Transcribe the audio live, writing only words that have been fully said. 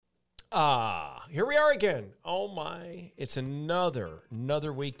Here we are again. Oh my, it's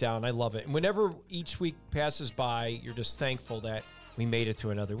another week down. I love it. And whenever each week passes by, you're just thankful that we made it to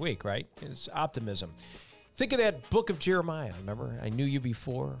another week, right? It's optimism. Think of that book of Jeremiah. Remember, I knew you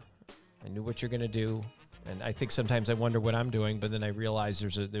before. I knew what you're going to do. And I think sometimes I wonder what I'm doing, but then I realize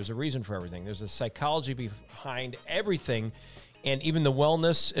there's a reason for everything. There's a psychology behind everything, and even the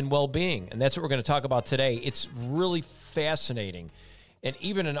wellness and well-being. And that's what we're going to talk about today. It's really fascinating. And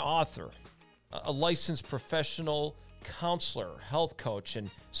even an author, a licensed professional counselor, health coach, and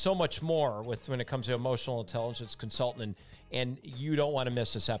so much more when it comes to emotional intelligence consultant. And you don't want to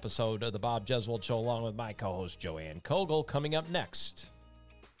miss this episode of the Bob Jeswald Show along with my co-host, Joanne Kogel, coming up next.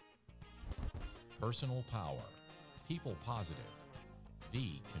 Personal power, people positive,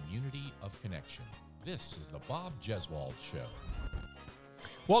 the community of connection. This is the Bob Jeswald Show.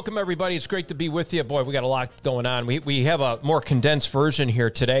 Welcome, everybody. It's great to be with you. Boy, we got a lot going on. We have a more condensed version here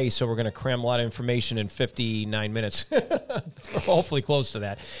today, so we're going to cram a lot of information in 59 minutes. Hopefully close to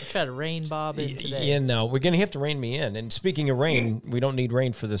that. We'll try to rein Bob in today. Yeah, no, we're going to have to rein me in. And speaking of rain, we don't need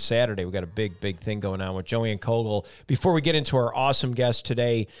rain for this Saturday. We got a big thing going on with Joanne Kogel. Before we get into our awesome guest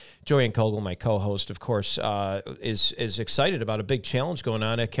today, Joanne Kogel, my co-host, of course, is excited about a big challenge going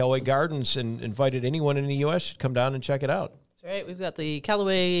on at Callaway Gardens and invited anyone in the U.S. should come down and check it out. That's right. We've got the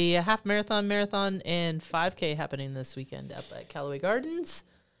Callaway half marathon, and 5K happening this weekend up at Callaway Gardens.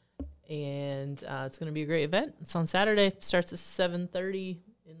 And it's going to be a great event. It's on Saturday. Starts at 7:30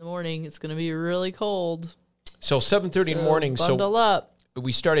 in the morning. It's going to be really cold. So 7:30 in the morning. Bundle up.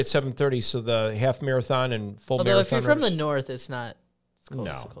 We start at 7:30, so the half marathon and full marathon. Although if you're from the north, it's not as cold.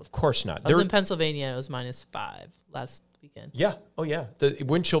 No, as cold. of course not. I was in Pennsylvania. It was -5 last weekend. Yeah. Oh, yeah. The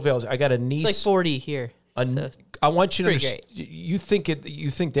wind chill values. I got a niece. It's like 40 here. So I want you to great. You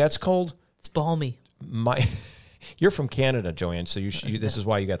think that's cold? It's balmy. You're from Canada, Joanne, so this is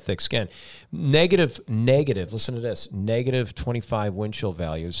why you got thick skin. Negative, listen to this, -25 wind chill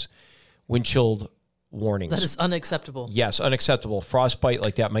values, wind chilled warnings. That is unacceptable. Yes, unacceptable. Frostbite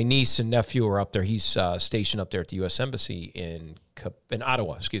like that. My niece and nephew are up there. He's stationed up there at the U.S. Embassy in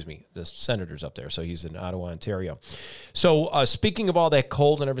Ottawa, the senator's up there. So he's in Ottawa, Ontario. So speaking of all that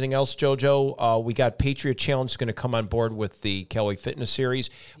cold and everything else, JoJo, we got Patriot Challenge going to come on board with the Callaway Fitness Series.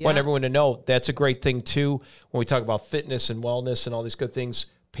 Yeah. Want everyone to know that's a great thing, too. When we talk about fitness and wellness and all these good things,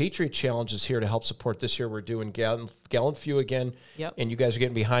 Patriot Challenge is here to help support this year. We're doing Gallon Few again, and you guys are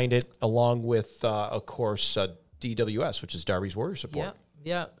getting behind it, along with, of course, DWS, which is Darby's Warrior Support.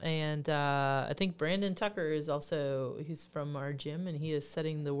 Yeah, and I think Brandon Tucker is he's from our gym, and he is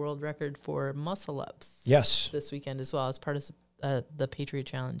setting the world record for muscle-ups this weekend as well as part of the Patriot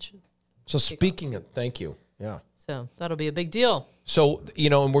Challenge. So speaking of, thank you, yeah. So that'll be a big deal. So,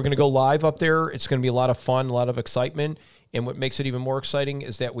 and we're going to go live up there. It's going to be a lot of fun, a lot of excitement. And what makes it even more exciting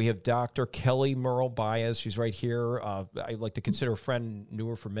is that we have Dr. Kelly Merle Baez. She's right here. I like to consider a friend, knew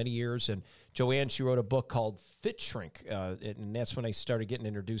her for many years. And Joanne, she wrote a book called Fit Shrink. And that's when I started getting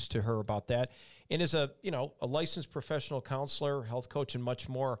introduced to her about that. And as a licensed professional counselor, health coach, and much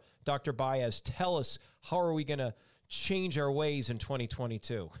more, Dr. Baez, tell us, how are we going to change our ways in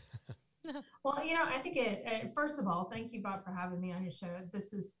 2022? Well, I think first of all, thank you, Bob, for having me on your show.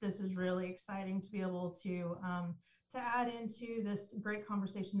 This is really exciting to be able to add into this great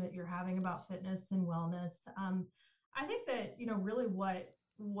conversation that you're having about fitness and wellness. I think that, really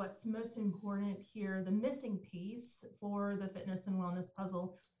what's most important here, the missing piece for the fitness and wellness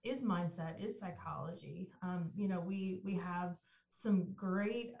puzzle is mindset, is psychology. We have some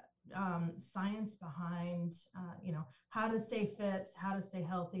great science behind, how to stay fit, how to stay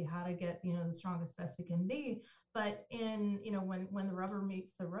healthy, how to get, the strongest, best we can be. But when the rubber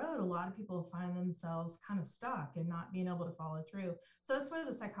meets the road, a lot of people find themselves kind of stuck and not being able to follow through. So that's where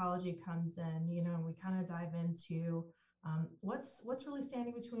the psychology comes in, and we kind of dive into what's really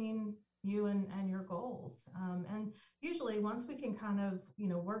standing between you and your goals. And usually once we can kind of,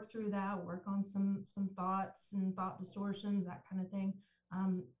 work through that, work on some thoughts and thought distortions, that kind of thing,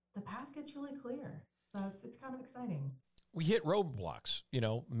 the path gets really clear. So it's kind of exciting. We hit roadblocks,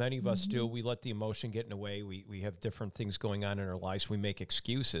 many of us do. We let the emotion get in the way. We have different things going on in our lives. We make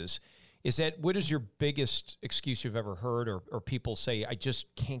excuses. What is your biggest excuse you've ever heard or people say, I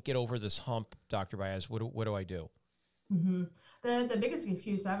just can't get over this hump, Dr. Baez? What do I do? Mm-hmm. The biggest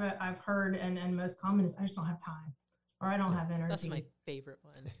excuse I've heard and most common is I just don't have time or I don't have energy. That's my favorite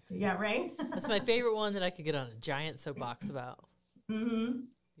one. Yeah, right? That's my favorite one that I could get on a giant soapbox about. Mm-hmm.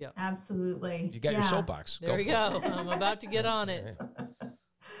 Yep. Absolutely. You got your soapbox. There we go. I'm about to get on it.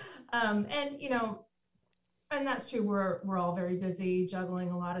 And that's true. We're all very busy juggling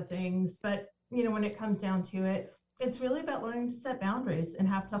a lot of things, but when it comes down to it, it's really about learning to set boundaries and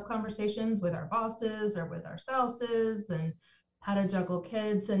have tough conversations with our bosses or with our spouses, and how to juggle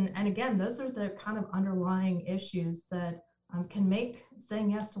kids. And again, those are the kind of underlying issues that can make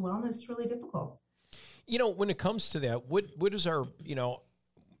saying yes to wellness really difficult. When it comes to that, what is our,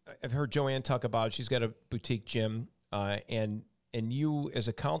 I've heard Joanne talk about it. She's got a boutique gym, and you as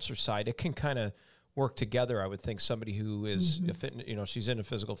a counselor side, it can kind of work together. I would think somebody who is a fitness, she's into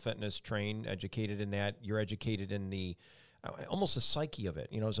physical fitness, trained, educated in that. You're educated in the almost the psyche of it.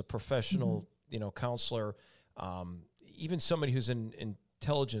 As a professional, counselor, even somebody who's an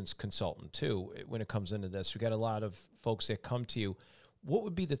intelligence consultant too. When it comes into this, we got a lot of folks that come to you. What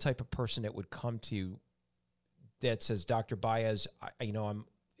would be the type of person that would come to you that says, Dr. Baez,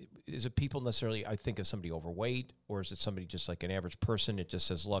 is it people necessarily, I think of somebody overweight, or is it somebody just like an average person that just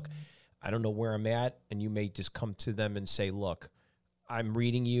says, look, I don't know where I'm at, and you may just come to them and say, look, I'm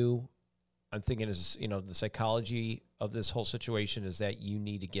reading you. I'm thinking is, the psychology of this whole situation is that you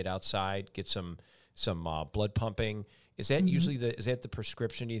need to get outside, get some blood pumping. Is that usually the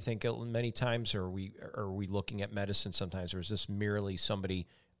prescription, do you think, many times, or are we looking at medicine sometimes, or is this merely somebody,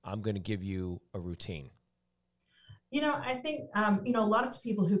 I'm going to give you a routine? I think, a lot of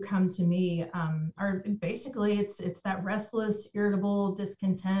people who come to me are basically, it's that restless, irritable,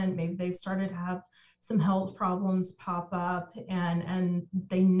 discontent. Maybe they've started to have some health problems pop up, and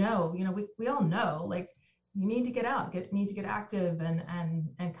they know, we all know, like, you need to get out, need to get active and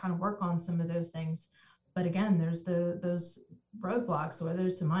kind of work on some of those things. But again, there's those roadblocks, whether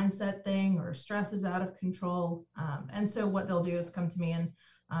it's a mindset thing or stress is out of control. And so what they'll do is come to me and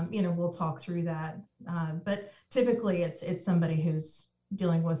we'll talk through that. But typically it's somebody who's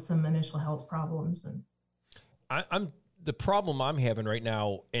dealing with some initial health problems. And I'm the problem I'm having right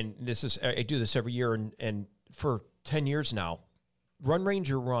now, and this is, I do this every year, and for 10 years now, Run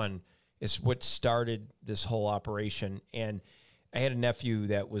Ranger Run is what started this whole operation. And I had a nephew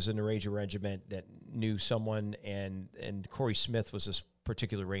that was in the Ranger Regiment that knew someone, and Corey Smith was this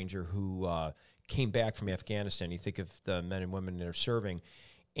particular Ranger who came back from Afghanistan. You think of the men and women that are serving,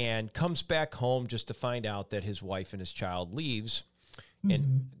 and comes back home just to find out that his wife and his child leaves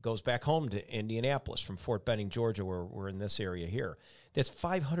and goes back home to Indianapolis from Fort Benning, Georgia, where we're in this area here. That's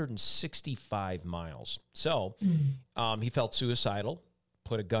 565 miles. So he felt suicidal,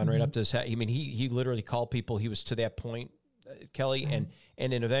 put a gun right up to his head. I mean, he literally called people. He was to that point, Kelly, and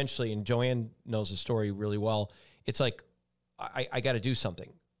then eventually, and Joanne knows the story really well, it's like, I got to do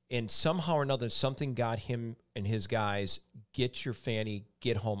something. And somehow or another, something got him and his guys, get your fanny,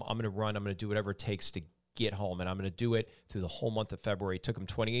 get home. I'm going to run. I'm going to do whatever it takes to get home. And I'm going to do it through the whole month of February. It took him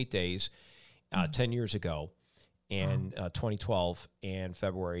 28 days, 10 years ago, and 2012 and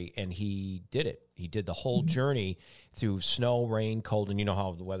February. And he did it. He did the whole journey through snow, rain, cold, and you know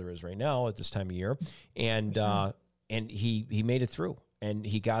how the weather is right now at this time of year. And he made it through. And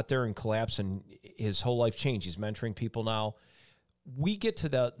he got there and collapsed, and his whole life changed. He's mentoring people now. We get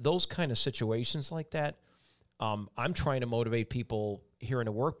to those kind of situations like that. I'm trying to motivate people here in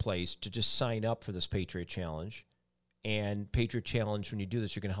the workplace to just sign up for this Patriot Challenge. And Patriot Challenge, when you do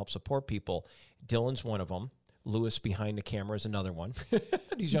this, you're going to help support people. Dylan's one of them. Lewis behind the camera is another one.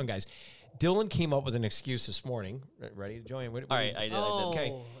 These young guys. Dylan came up with an excuse this morning. Ready to join? All right, I did.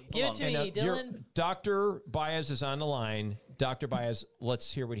 Okay. Give it to me, Dylan. Dr. Baez is on the line. Dr. Baez,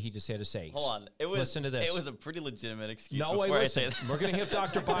 let's hear what he just had to say. Hold on. Listen to this. It was a pretty legitimate excuse. No, wait, listen. We're going to have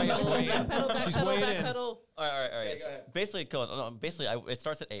Dr. Baez weigh in. She's weighing in. All right. So basically, it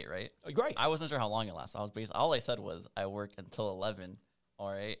starts at 8, right? Great. I wasn't sure how long it lasts. All I said was I work until 11. All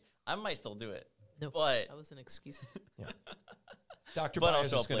right. I might still do it. No, but that was an excuse. Yeah. Dr.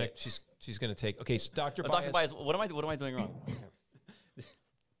 Baez is going to, she's going to take, okay, so Dr. Baez. Dr. Baez, what am I doing wrong?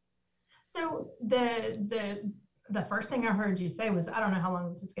 So the first thing I heard you say was, I don't know how long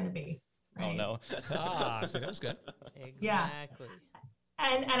this is going to be. Right? Oh, no. So that was good. Exactly. Yeah.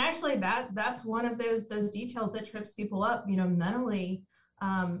 And actually that's one of those details that trips people up, mentally.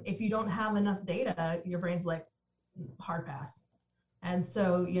 If you don't have enough data, your brain's like, hard pass. And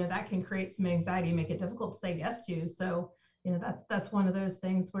so, that can create some anxiety, make it difficult to say yes to. So, that's one of those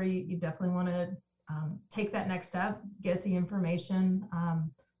things where you definitely want to take that next step, get the information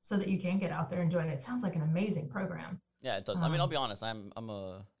so that you can get out there and join it. It sounds like an amazing program. Yeah, it does. I mean, I'll be honest. I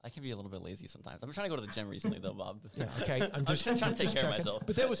can be a little bit lazy sometimes. I've been trying to go to the gym recently, though, Bob. Yeah, okay. I'm just trying to take care of myself.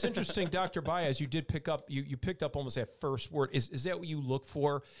 But that was interesting, Dr. Baez. You did pick up. You picked up almost that first word. Is that what you look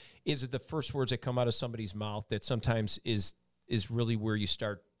for? Is it the first words that come out of somebody's mouth that sometimes is really where you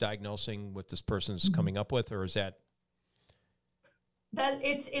start diagnosing what this person's coming up with, or is that? That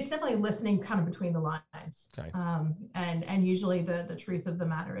it's definitely listening kind of between the lines. Okay. And usually the truth of the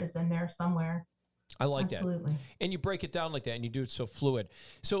matter is in there somewhere. I like Absolutely. that. And you break it down like that, and you do it so fluid.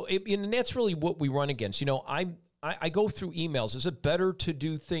 So, and that's really what we run against. I go through emails. Is it better to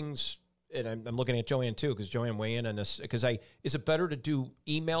do things? And I'm looking at Joanne too, because Joanne weigh in on this. Because is it better to do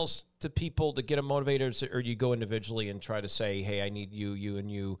emails to people to get them motivated, or do you go individually and try to say, hey, I need you, and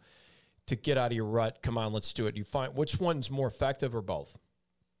you to get out of your rut? Come on, let's do it. You find which one's more effective, or both?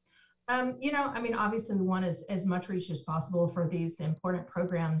 Obviously we want as much reach as possible for these important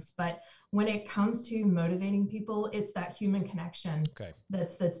programs, but when it comes to motivating people, it's that human connection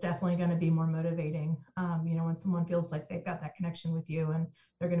that's definitely going to be more motivating. When someone feels like they've got that connection with you and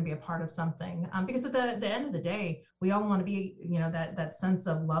they're going to be a part of something. Because at the end of the day, we all want to be, that sense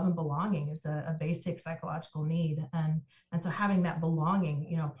of love and belonging is a basic psychological need. And so having that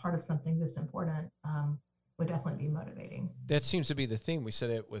belonging, part of something this important, would definitely be motivating. That seems to be the theme. We said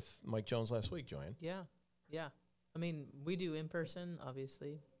it with Mike Jones last week, Joanne. Yeah. I mean, we do in person,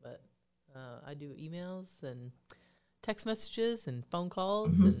 obviously, but I do emails and text messages and phone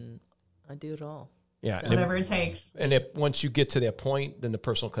calls, and I do it all. Yeah, whatever it takes. And once you get to that point, then the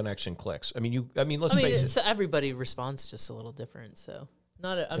personal connection clicks. Let's face it. So everybody responds just a little different. So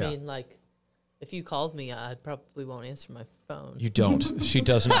if you called me, I probably won't answer my phone. You don't. She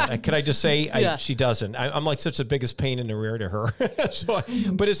does not. Can I just say, she doesn't. I'm like such the biggest pain in the rear to her.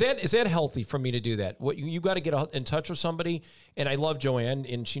 But is that healthy for me to do that? What you got to get in touch with somebody, and I love Joanne,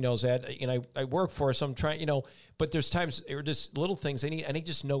 and she knows that, and I work for her, so I'm trying, but there's times or just little things I need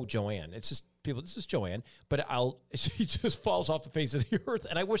just know Joanne. It's just people. This is Joanne, but she just falls off the face of the earth,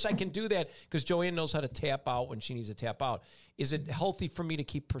 and I wish I can do that because Joanne knows how to tap out when she needs to tap out. Is it healthy for me to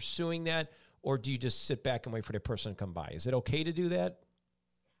keep pursuing that? Or do you just sit back and wait for the person to come by? Is it okay to do that?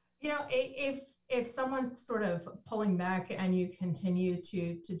 If someone's sort of pulling back and you continue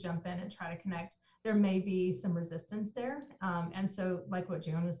to jump in and try to connect, there may be some resistance there. And so like what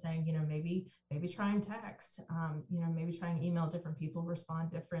Joan was saying, maybe try and text, maybe try and email different people,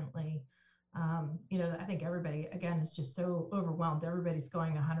 respond differently. I think everybody, again, is just so overwhelmed. Everybody's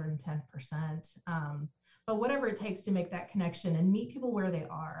going 110%. But whatever it takes to make that connection and meet people where they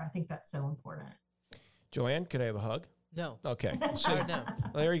are, I think that's so important. Joanne, could I have a hug? No. Okay. So, no.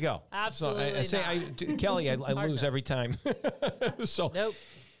 Well, there you go. Absolutely not. Kelly, I lose every time. So nope.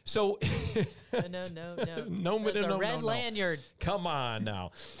 So no. There's a red lanyard. Come on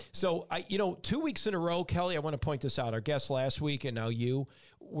now. So 2 weeks in a row, Kelly, I want to point this out. Our guest last week and now you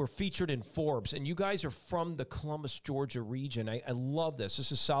were featured in Forbes, and you guys are from the Columbus, Georgia region. I love this.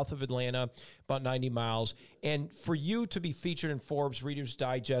 This is south of Atlanta, about 90 miles. And for you to be featured in Forbes, Reader's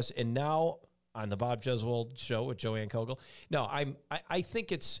Digest, and now on the Bob Jeswald Show with Joanne Kogel. No, I think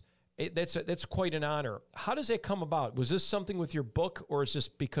that's quite an honor. How does that come about? Was this something with your book, or is this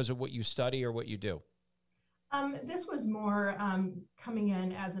because of what you study or what you do? This was more coming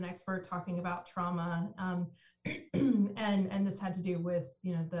in as an expert talking about trauma, and this had to do with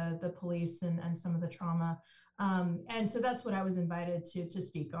the police and some of the trauma, and so that's what I was invited to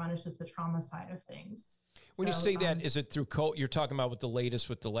speak on. It's just the trauma side of things. When you say that, is it through you're talking about with the latest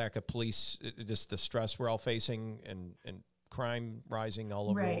with the lack of police, just the stress we're all facing and crime rising all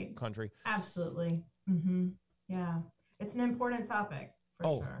over the country? Absolutely. Mm-hmm. Yeah, it's an important topic.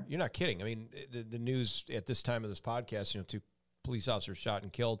 Sure. You're not kidding. I mean, the news at this time of this podcast, 2 police officers shot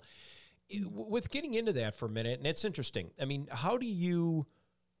and killed. With getting into that for a minute, and it's interesting. I mean, how do you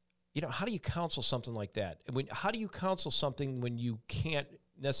counsel something like that? How do you counsel something when you can't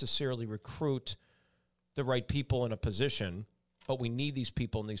necessarily recruit the right people in a position, but we need these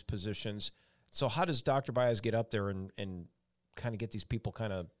people in these positions? So how does Dr. Baez get up there and kind of get these people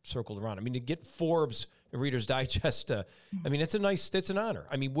kind of circled around? I mean, to get Forbes and Reader's Digest, that's an honor.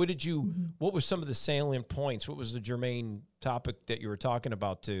 I mean, what was some of the salient points? What was the germane topic that you were talking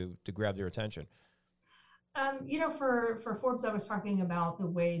about to grab their attention? For Forbes, I was talking about the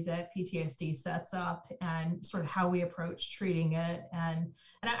way that PTSD sets up and sort of how we approach treating it. And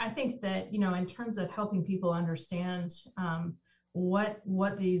I think that, in terms of helping people understand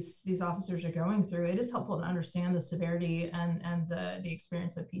what these officers are going through, it is helpful to understand the severity and the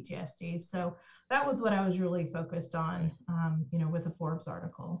experience of PTSD. So that was what I was really focused on, with the Forbes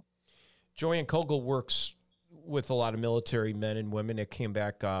article. Joanne Kogel works with a lot of military men and women that came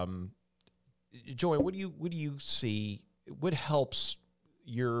back. Joanne, what do you see? What helps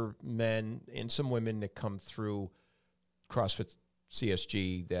your men and some women that come through CrossFit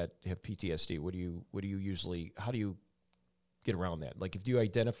CSG that have PTSD? How do you get around that? Like, if you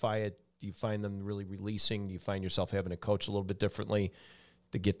identify it, do you find them really releasing? Do you find yourself having to coach a little bit differently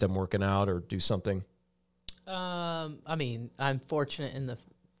to get them working out or do something? I mean, I'm fortunate in the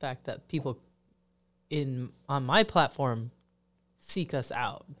fact that people on my platform seek us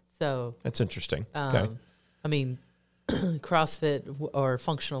out. So That's interesting. Okay. I mean, CrossFit or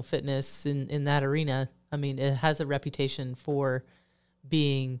functional fitness in that arena, I mean, it has a reputation for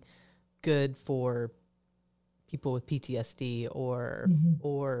being good for people with PTSD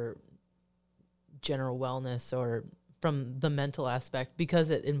or general wellness, or from the mental aspect,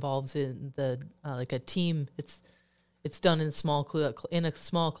 because it involves in the like a team. It's done in a small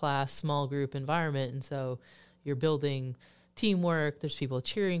class, small group environment, and so you're building teamwork. There's people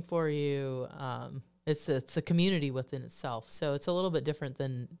cheering for you. It's a community within itself. So it's a little bit different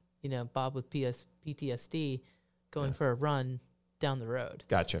than, Bob with PTSD going for a run down the road.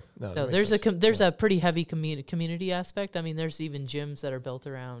 Gotcha. No, So there's a pretty heavy community aspect. I mean, there's even gyms that are built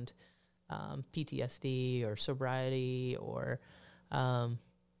around PTSD or sobriety or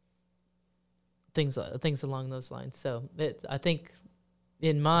things along those lines. So I think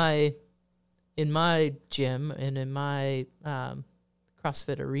in my gym and in my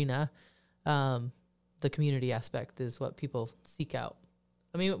CrossFit arena, the community aspect is what people seek out.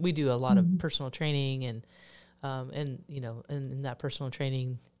 I mean, we do a lot of personal training and in that personal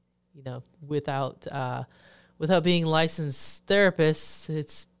training, without being licensed therapists,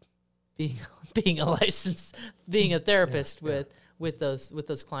 it's being a therapist with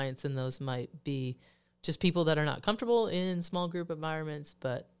those clients, and those might be just people that are not comfortable in small group environments,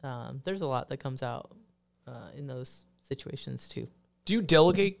 but there's a lot that comes out in those situations too. Do you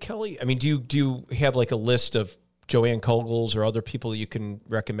delegate, Kelly? I mean, do you have like a list of Joanne Kogels or other people you can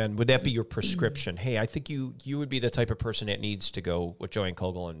recommend? Would that be your prescription? Hey, I think you would be the type of person that needs to go with Joanne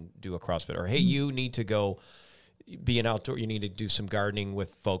Kogel and do a CrossFit, or hey, you need to go be an outdoor. You need to do some gardening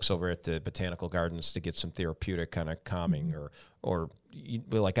with folks over at the Botanical Gardens to get some therapeutic kind of calming, or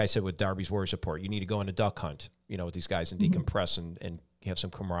like I said with Darby's Warrior Support, you need to go on a duck hunt, with these guys and decompress and have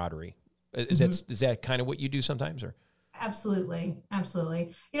some camaraderie. Is that kind of what you do sometimes, or? Absolutely.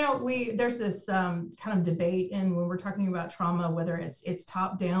 There's this kind of debate, and when we're talking about trauma, whether it's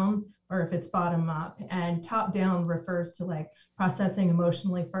top down or if it's bottom up. And top down refers to like processing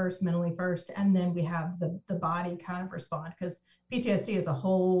emotionally first, mentally first, and then we have the body kind of respond, because PTSD is a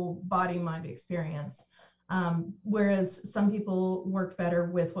whole body mind experience. Whereas some people work better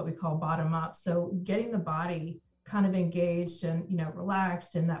with what we call bottom up. So getting the body kind of engaged and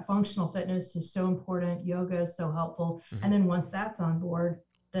relaxed, and that functional fitness is so important. Yoga is so helpful. And then once that's on board,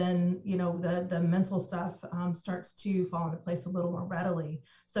 then the mental stuff starts to fall into place a little more readily.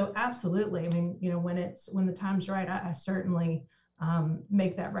 So absolutely, I mean, when the time's right, I certainly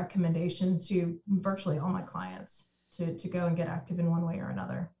make that recommendation to virtually all my clients to go and get active in one way or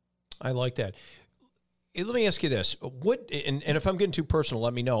another. I like that. Let me ask you this: and if I'm getting too personal,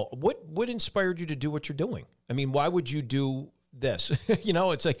 let me know. What inspired you to do what you're doing? I mean, why would you do this?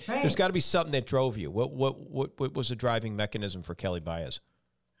 It's like There's got to be something that drove you. What was the driving mechanism for Kelly Baez?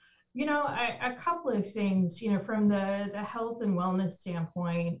 A couple of things. From the health and wellness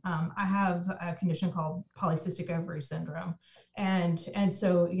standpoint, I have a condition called polycystic ovary syndrome, and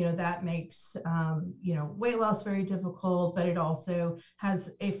so that makes weight loss very difficult. But it also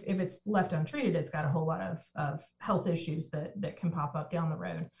has, if it's left untreated, it's got a whole lot of health issues that can pop up down the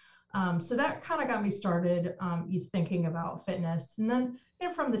road. So that kind of got me started thinking about fitness. And then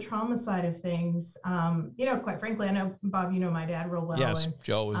from the trauma side of things, quite frankly, I know, Bob, my dad real well. Yes, and,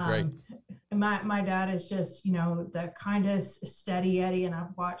 Joe was great. My dad is just, the kindest, steady Eddie, and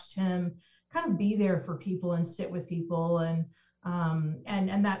I've watched him kind of be there for people and sit with people. And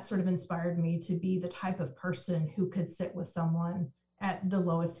that sort of inspired me to be the type of person who could sit with someone at the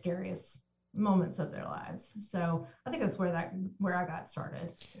lowest, scariest moments of their lives. So I think that's where I got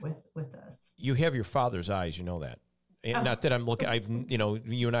started with this. You have your father's eyes, that. And not that I'm looking,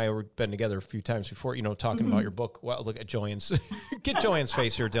 you and I have been together a few times before, talking about your book. Well, look at Joanne's, get Joanne's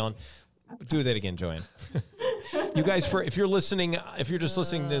face here, Dylan. Do that again, Joanne. You guys, if you're just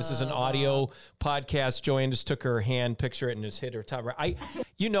listening, this is an audio podcast. Joanne just took her hand, picture it, and just hit her top. I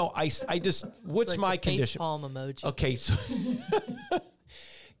just, what's like my condition? Palm emoji. Okay, so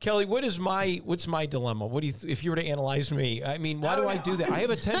Kelly, what's my dilemma? What do you, if you were to analyze me? I mean, why do I do that? I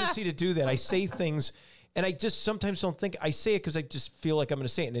have a tendency to do that. I say things, and I just sometimes don't think I say it because I just feel like I'm going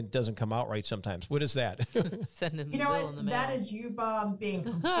to say it, and it doesn't come out right sometimes. What is that? Send him the bill in the mail. That is you, Bob, being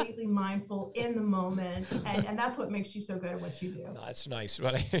completely mindful in the moment, and that's what makes you so good at what you do. No, that's nice,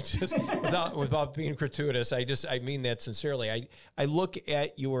 but I just without being gratuitous, I mean that sincerely. I look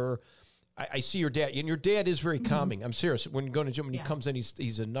at I see your dad, and your dad is very calming. I'm serious. When you go to the gym, when he comes in,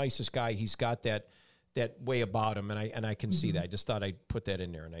 he's the nicest guy. He's got that that way about them, and I can see that. I just thought I'd put that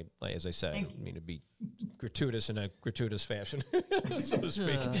in there, and as I said, I don't mean to be gratuitous in a gratuitous fashion, so to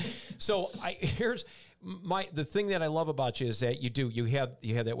speak. So here's the thing that I love about you is that you have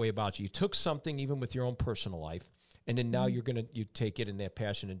that way about you. You took something even with your own personal life, and then now you take it in that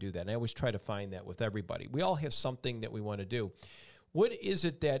passion and do that. And I always try to find that with everybody. We all have something that we want to do. What is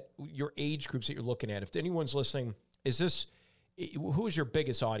it that your age groups that you're looking at? If anyone's listening, who is your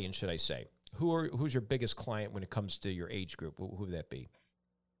biggest audience, should I say? Who's your biggest client when it comes to your age group? Who would that be?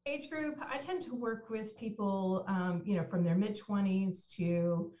 Age group, I tend to work with people, from their mid-20s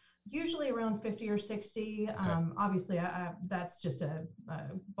to usually around 50 or 60. Okay. Obviously, that's just a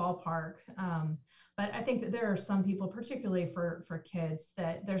ballpark. But I think that there are some people, particularly for kids,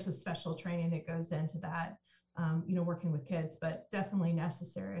 that there's a special training that goes into that, working with kids, but definitely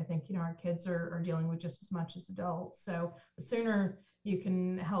necessary. I think, our kids are dealing with just as much as adults. So the sooner you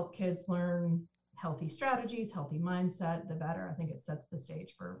can help kids learn healthy strategies, healthy mindset, the better. I think it sets the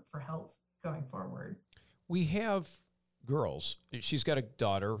stage for health going forward. We have girls. She's got a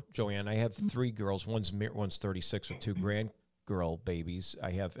daughter, Joanne. I have 3 girls. One's 36 with 2 girl babies.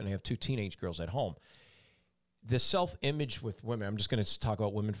 I have 2 teenage girls at home. The self-image with women, I'm just going to talk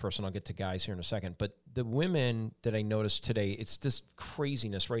about women first, and I'll get to guys here in a second. But the women that I noticed today, it's this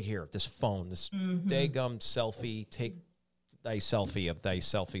craziness right here, this phone, this daggum selfie, take thy selfie of thy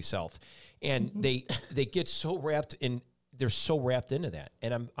selfie self. And they get so wrapped in, they're so wrapped into that.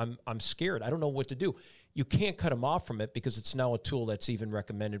 And I'm scared. I don't know what to do. You can't cut them off from it because it's now a tool that's even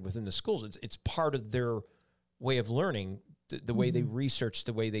recommended within the schools. It's part of their way of learning, the way they research,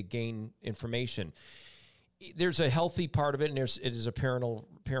 the way they gain information. There's a healthy part of it, and it is a parent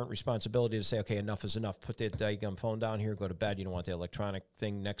responsibility to say, okay, enough is enough. Put that daggum phone down here, go to bed. You don't want the electronic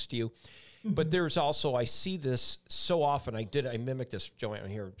thing next to you. But there's also, I see this so often. I mimicked this, Joanne,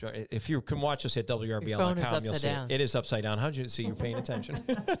 here. If you can watch us at WRBL.com, you'll see it. It is upside down. How'd you see? You're paying attention.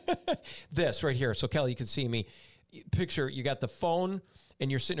 This right here. So, Kelly, you can see me. Picture, you got the phone, and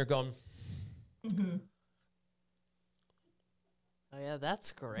you're sitting there going, Oh yeah,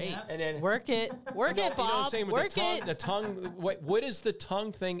 that's great. Yeah. and then Work it, You know what I'm Bob. saying with Work it. the tongue. What is the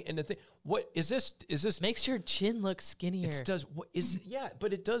tongue thing and the thing? What is this? Is this? Makes your chin look skinnier. It does. What is? Yeah,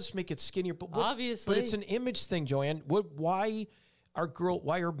 but it does make it skinnier. But Obviously. but it's an image thing, Joanne. Why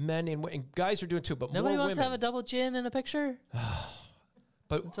are men and guys are doing too? But Nobody more wants women. to have a double chin in a picture.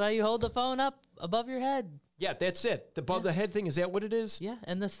 But That's why you hold the phone up above your head. yeah, that's it. The above the head thing, is that what it is? Yeah,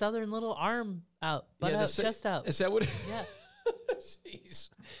 and the southern little arm out, butt out, chest out. Is that what? Yeah. Jeez.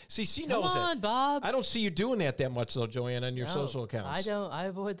 See, she Come knows on, it. Bob. I don't see you doing that much though, Joanne, on your No, social accounts. I don't. I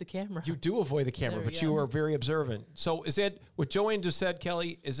avoid the camera. You do avoid the camera, There we but you go. are very observant. So is that what Joanne just said,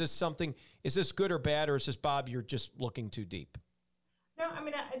 Kelly? Is this good or bad, or is this, Bob, you're just looking too deep? No, I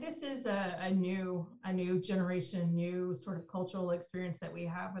mean, this is a new generation, new sort of cultural experience that we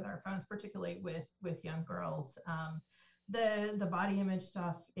have with our phones, particularly with young girls. The body image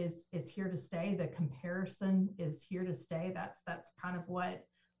stuff is here to stay. The comparison is here to stay. That's kind of what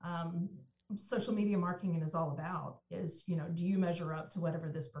social media marketing is all about. Is, do you measure up to whatever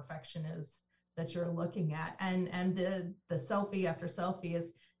this perfection is that you're looking at? And the selfie after selfie is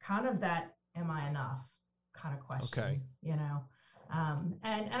kind of that "am I enough" kind of question. Okay.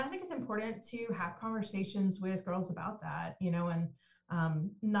 And I think it's important to have conversations with girls about that, and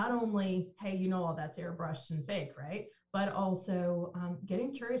not only, hey, all that's airbrushed and fake, right? But also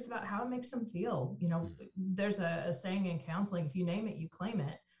getting curious about how it makes them feel. There's a saying in counseling: if you name it, you claim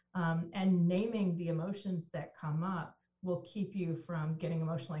it. And naming the emotions that come up will keep you from getting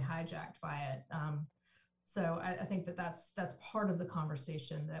emotionally hijacked by it. So I think that's part of the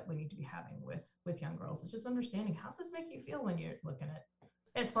conversation that we need to be having with young girls. It's just understanding, how's this make you feel when you're looking at it?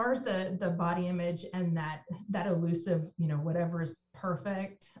 As far as the body image and that elusive, whatever is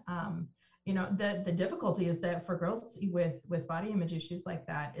perfect, the difficulty is that for girls with body image issues like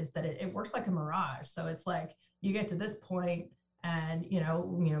that is that it works like a mirage. So it's like you get to this point and,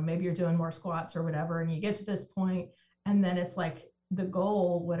 maybe you're doing more squats or whatever, and you get to this point and then it's like the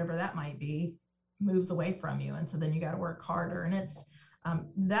goal, whatever that might be, moves away from you. And so then you got to work harder. And it's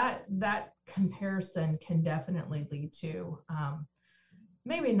that comparison can definitely lead to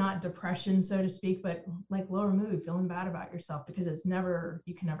maybe not depression, so to speak, but like lower mood, feeling bad about yourself, because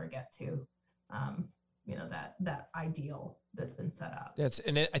you can never get to, that ideal that's been set up.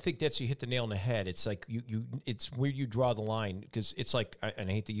 I think you hit the nail on the head. It's like it's where you draw the line, because it's like, and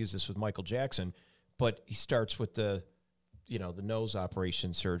I hate to use this with Michael Jackson, but he starts with the nose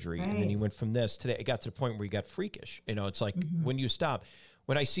operation surgery. Right. And then he went from this to that. It got to the point where he got freakish. It's like when you stop,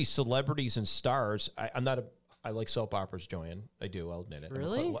 when I see celebrities and stars, I'm not I like soap operas, Joanne. I do. I'll admit it.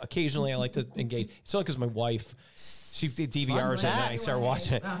 Really? Occasionally, I like to engage. It's only because my wife, she DVRs it, and I facts. start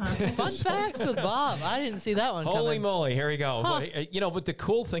watching it. Fun facts with Bob. I didn't see that one Holy coming. moly! Here we go. Huh. But, but the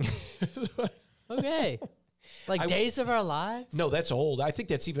cool thing. Okay. Like Days of Our Lives? No, that's old. I think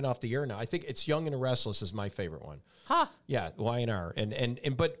that's even off the air now. I think it's Young and the Restless is my favorite one. Huh. Yeah, Y&R.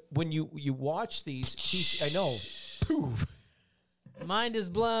 And but when you watch these, I know. Poof. Mind is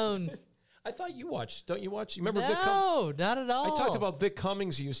blown. I thought you watched. Don't you watch? You remember Vic No, not at all. I talked about Vic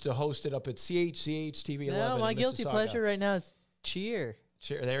Cummings. He used to host it up at CH TV 11. No, my in guilty Mississauga. pleasure right now is Cheer.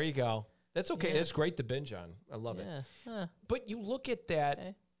 Sure, there you go. That's okay. Yeah. That's great to binge on. I love it. Yeah. Huh. But you look at that,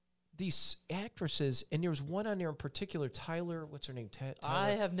 Okay. these actresses, and there was one on there in particular, Tyler. What's her name? Tyler.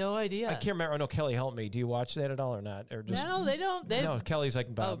 I have no idea. I can't remember. Oh, no, Kelly, help me. Do you watch that at all or not? Or just No, they don't. no? Kelly's like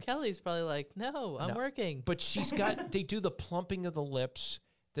Oh, Bob. Kelly's probably like, no, I'm No. working. But she's got. They do the plumping of the lips,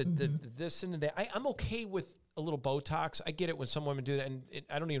 the this and the that. I'm okay with a little Botox. I get it when some women do that, and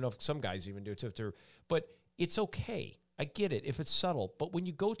I don't even know if some guys even do it too. But it's okay. I get it if it's subtle. But when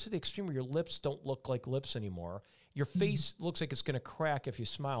you go to the extreme where your lips don't look like lips anymore, your face looks like it's going to crack if you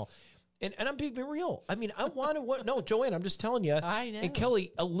smile. And I'm being real. I mean, I want to. No, Joanne, I'm just telling you. I know. And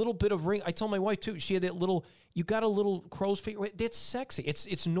Kelly, a little bit of ring. I told my wife too. She had that little. You got a little crow's feet. That's sexy.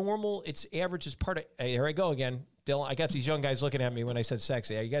 It's normal. It's average. It's part of. Hey, here I go again, Dylan. I got these young guys looking at me when I said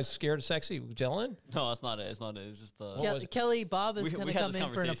sexy. Are you guys scared of sexy, Dylan? No, that's not it. It's not it. It's just was it? Kelly, Bob is We going to had come this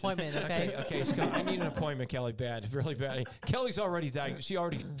in for an conversation. appointment, okay? Okay. So I need an appointment, Kelly. Bad, really bad. Kelly's already diagnosed. She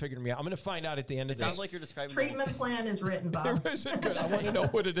already figured me out. I'm going to find out at the end of It this. sounds like you're describing Treatment plan is written, Bob. Is it good? I want to know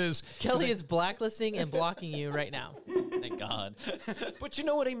what it is. Kelly is blacklisting and blocking you right now. Thank God. But you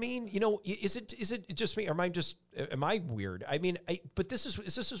know what I mean? Is it just me, or am I weird? I mean, but this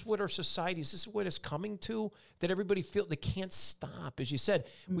is what our society is. This is what it's coming to, that everybody feel they can't stop. As you said,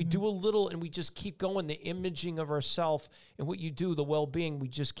 we do a little and we just keep going. The imaging of ourself and what you do, the well-being, we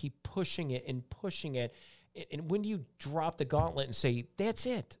just keep pushing it and pushing it. And when do you drop the gauntlet and say, that's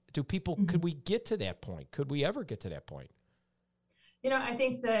it? Could we get to that point? Could we ever get to that point? I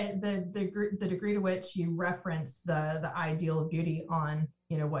think that the degree to which you reference the ideal of beauty on,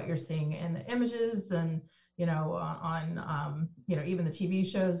 what you're seeing in the images and, on, even the TV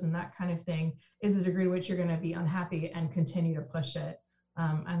shows and that kind of thing is the degree to which you're going to be unhappy and continue to push it.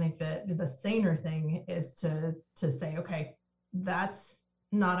 I think that the saner thing is to say, okay, that's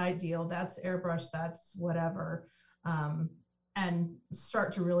not ideal. That's airbrush. That's whatever. And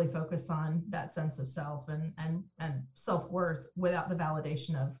start to really focus on that sense of self and self-worth without the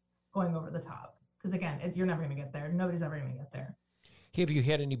validation of going over the top. Because again, you're never going to get there. Nobody's ever going to get there. Have you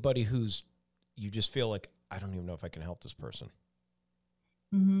had anybody who's you just feel like, I don't even know if I can help this person?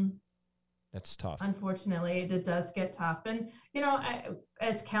 Mm-hmm. That's tough. Unfortunately, it does get tough. And,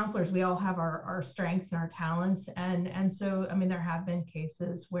 as counselors, we all have our strengths and our talents. And so, I mean, there have been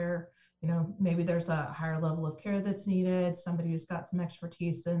cases where, maybe there's a higher level of care that's needed, somebody who's got some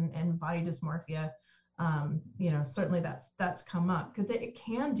expertise in body dysmorphia. Certainly that's come up because it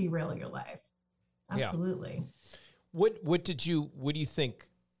can derail your life. Absolutely. Yeah. What do you think,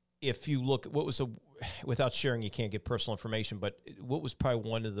 if you look, without sharing, you can't get personal information, but what was probably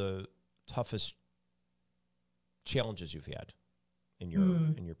one of the toughest challenges you've had in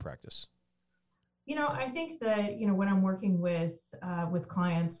your practice? I think that, when I'm working with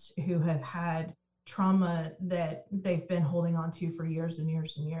clients who have had trauma that they've been holding on to for years and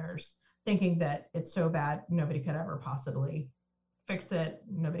years and years, thinking that it's so bad, nobody could ever possibly fix it.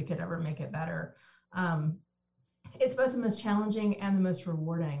 Nobody could ever make it better. It's both the most challenging and the most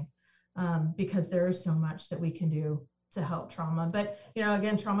rewarding because there is so much that we can do to help trauma. But,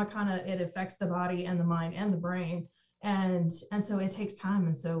 again, trauma it affects the body and the mind and the brain. And so it takes time.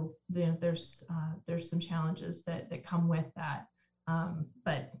 And so there's some challenges that come with that.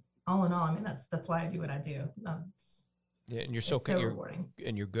 But all in all, I mean, that's why I do what I do. Yeah, and you're so rewarding.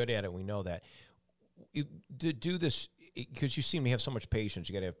 And you're good at it. We know that. You do this because you seem to have so much patience.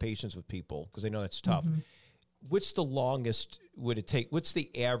 You got to have patience with people because I know that's tough. Mm-hmm. What's the longest would it take? What's the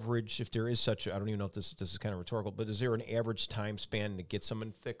average, if there is such I don't even know if this is kind of rhetorical, but is there an average time span to get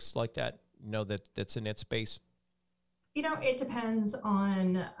someone fixed like that? That's in that space? It depends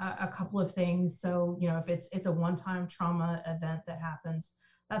on a couple of things. So, if it's a one-time trauma event that happens,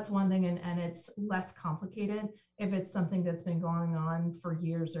 that's one thing, and it's less complicated. If it's something that's been going on for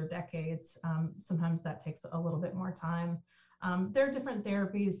years or decades, sometimes that takes a little bit more time. There are different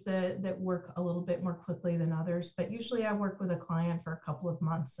therapies that work a little bit more quickly than others, but usually I work with a client for a couple of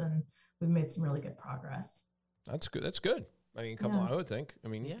months, and we've made some really good progress. That's good. That's good. I mean, I would think. I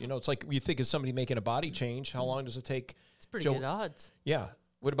mean, it's like you think of somebody making a body change. How long does it take? It's pretty good odds. Yeah.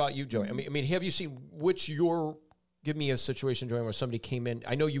 What about you, Joey? I mean, have you seen give me a situation, Joey, where somebody came in.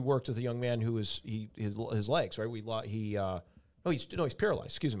 I know you worked with a young man who was his legs, right? He's paralyzed.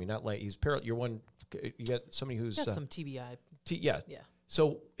 Excuse me, not leg. He's paralyzed. You got somebody who's some TBI. Yeah.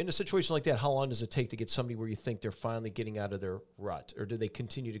 So in a situation like that, how long does it take to get somebody where you think they're finally getting out of their rut, or do they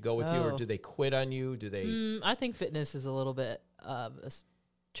continue to go with you, or do they quit on you? Do they? I think fitness is a little bit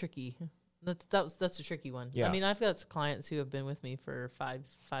tricky. That's a tricky one. Yeah. I mean, I've got some clients who have been with me for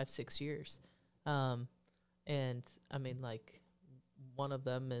 6 years. And I mean, like, one of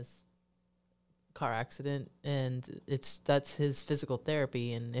them is car accident, and that's his physical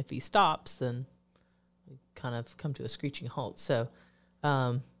therapy. And if he stops, then we kind of come to a screeching halt. So,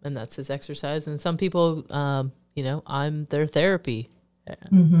 and that's his exercise. And some people, I'm their therapy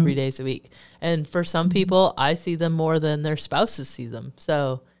 3 days a week. And for some people, I see them more than their spouses see them.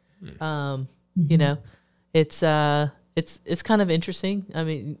 So, it's kind of interesting. I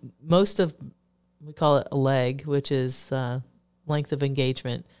mean, we call it a leg, which is length of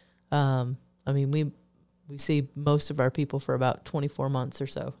engagement. I mean, we see most of our people for about 24 months or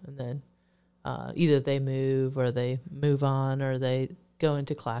so, and then either they move or they move on or they go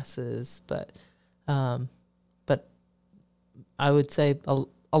into classes. But I would say a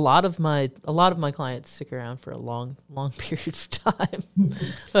lot of my clients stick around for a long period of time.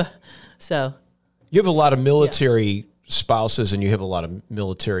 So you have a lot of military spouses, and you have a lot of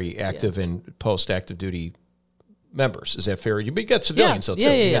military active and post-active duty members. Is that fair? But you got civilians, though, too.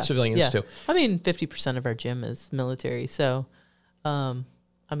 You got civilians, too. I mean, 50% of our gym is military. So, I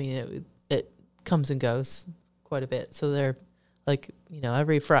mean, it comes and goes quite a bit. So they're like,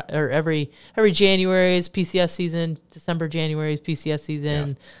 every January is PCS season, December, January is PCS season.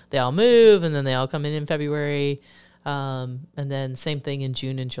 Yeah. They all move, and then they all come in February. And then same thing in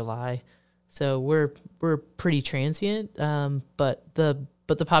June and July. So we're pretty transient, but the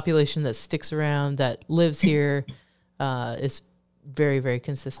population that sticks around, that lives here, is very, very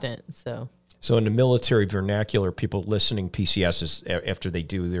consistent. So in the military vernacular, people listening, PCS is after they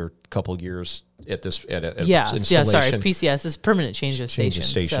do their couple years at installation. Sorry, PCS is permanent change of station.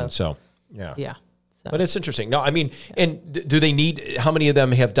 So. So. But it's interesting. No, I mean, and do they need? How many of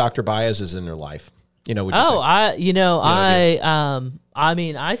them have Dr. Baez's in their life? Would you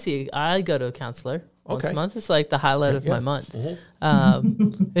say? I go to a counselor once a month. It's like the highlight of my month.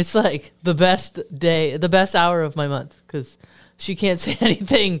 It's like the best hour of my month, because she can't say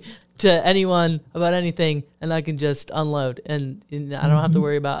anything to anyone about anything, and I can just unload, and I don't have to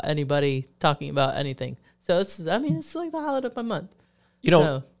worry about anybody talking about anything. So it's like the highlight of my month.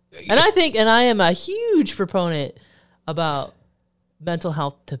 And I am a huge proponent about mental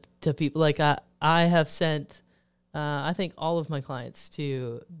health to people. Like I have sent, I think, all of my clients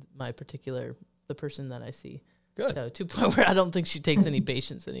to the person that I see. Good. So to a point where I don't think she takes any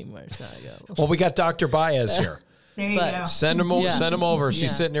patients anymore. So I go. Well, we got Dr. Baez here. There you go. Send him over.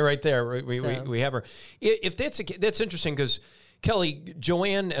 She's sitting there right there. We have her. If that's interesting, because Kelly,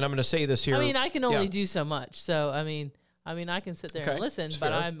 Joanne, and I'm going to say this here. I mean, I can only do so much. So I mean, I can sit there and listen, that's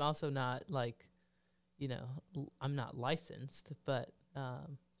but fair. I'm also not like, I'm not licensed. But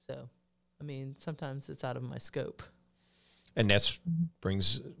so, I mean, sometimes it's out of my scope. And that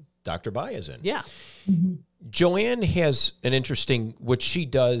brings Dr. Baez in. Yeah. Joanne has an interesting, what she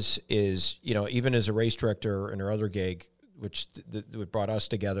does is, even as a race director in her other gig, which brought us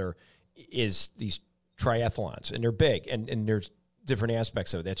together, is these triathlons, and they're big, and there's different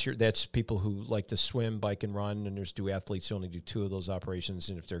aspects of it. That's people who like to swim, bike, and run, and there's athletes who only do 2 of those operations,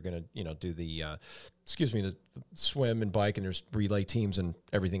 and if they're going to, do the swim and bike, and there's relay teams and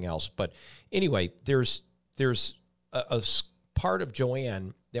everything else. But anyway, there's a part of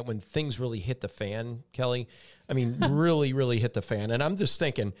Joanne that when things really hit the fan, Kelly, I mean, really, really hit the fan. And I'm just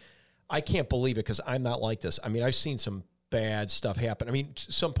thinking, I can't believe it, because I'm not like this. I mean, I've seen some bad stuff happen. I mean,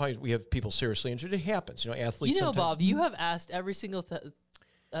 sometimes we have people seriously injured. It happens. Athletes sometimes. Bob, you have asked every single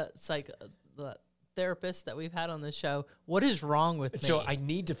therapist that we've had on the show, what is wrong with me? So I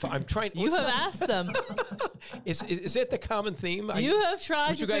need to. I'm trying. You have asked them. Is that the common theme? You have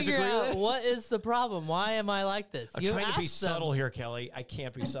tried to figure out what is the problem. Why am I like this? I'm trying to be subtle here, Kelly. I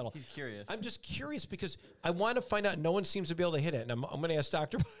can't be subtle. He's curious. I'm just curious because I want to find out. No one seems to be able to hit it, and I'm going to ask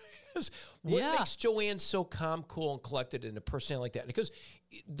Dr. What makes Joanne so calm, cool, and collected in a personality like that? Because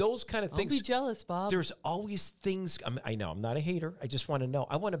those kind of things. Don't be jealous, Bob. There's always things. I know I'm not a hater. I just want to know.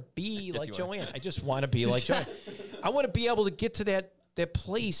 I want to be like Joanne. I just want to be like Joanne. I want to be able to get to that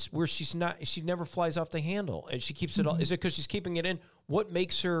place where she's not. She never flies off the handle, and she keeps it all. Is it because she's keeping it in? What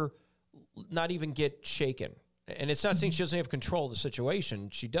makes her not even get shaken? And it's not saying she doesn't have control of the situation.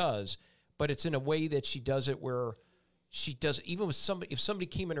 She does, but it's in a way that she does it where she does, even with somebody, if somebody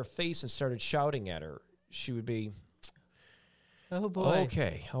came in her face and started shouting at her, she would be, Oh boy.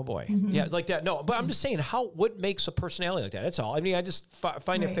 okay, oh boy. Yeah, like that. No, but I'm just saying, what makes a personality like that? That's all. I mean, I just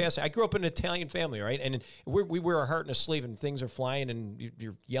find it fascinating. I grew up in an Italian family, right? And we wear our heart in a sleeve, and things are flying, and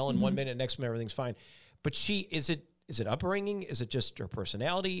you're yelling one minute, next minute everything's fine. But is it upbringing? Is it just her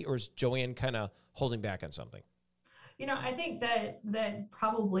personality, or is Joanne kind of holding back on something? I think that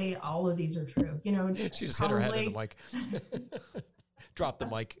probably all of these are true. She just hit her head in the mic. Drop the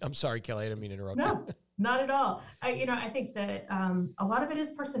mic. I'm sorry, Kelly. I didn't mean to interrupt you. No, not at all. I think that a lot of it is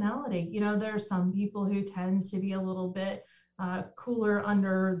personality. There are some people who tend to be a little bit cooler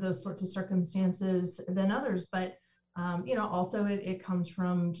under those sorts of circumstances than others. But, also it comes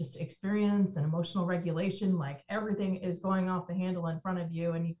from just experience and emotional regulation. Like everything is going off the handle in front of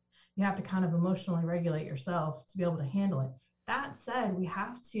you, and you have to kind of emotionally regulate yourself to be able to handle it. That said, we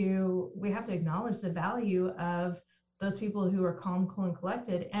have to acknowledge the value of those people who are calm, cool, and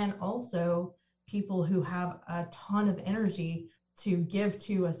collected, and also people who have a ton of energy to give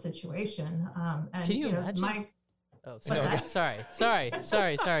to a situation. And Can you imagine? Sorry.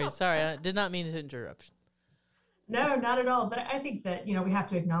 I did not mean to interrupt. No, not at all. But I think that, we have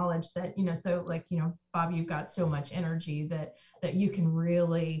to acknowledge that, so like, Bob, you've got so much energy that you can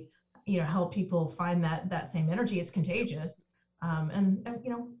really, help people find that same energy. It's contagious. And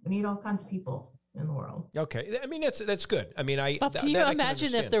we need all kinds of people in the world. Okay. I mean, that's good. I mean, Bob, can you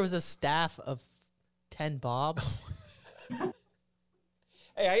imagine if there was a staff of 10 Bobs?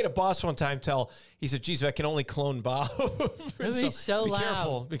 Hey, I had a boss one time he said, geez, I can only clone Bob. So be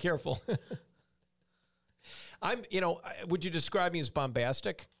loud. Be careful. Would you describe me as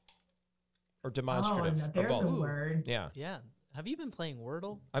bombastic or demonstrative? Oh, no, there's or both? a word. Yeah. Yeah. Have you been playing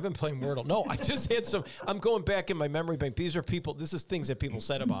Wordle? I've been playing Wordle. No, I just had I'm going back in my memory bank. This is things that people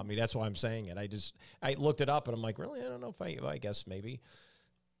said about me. That's why I'm saying it. I looked it up and I'm like, really? I don't know if I guess maybe.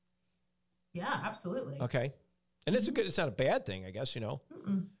 Yeah, absolutely. Okay. And it's not a bad thing, I guess,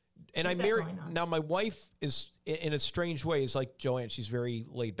 Mm-mm. And I married, now my wife is in a strange way is like Joanne. She's very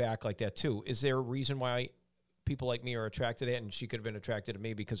laid back like that too. Is there a reason why people like me are attracted to it, and she could have been attracted to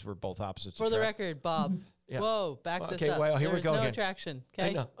me because we're both opposites? For the record, Bob. Yeah. Whoa, back this up. Well, here we go no again. attraction.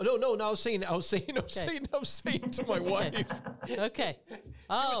 Okay. No, I was saying to my wife. Okay. She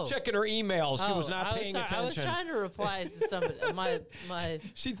was checking her email. She was not paying attention. I was trying to reply to somebody. My.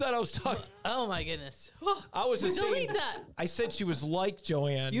 She thought I was talking. Oh my goodness. I was just saying. Delete that. I said she was like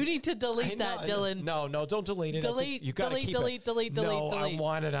Joanne. You need to delete that, Dylan. No, don't delete it. Delete. You got to keep delete, it. delete. No, I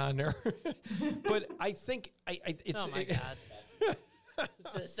want it on there. But I think it's. Oh my God.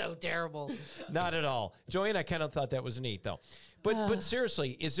 This is so terrible. Not at all. Joanne, I kind of thought that was neat though. But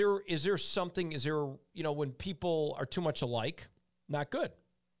seriously, is there something, when people are too much alike, not good?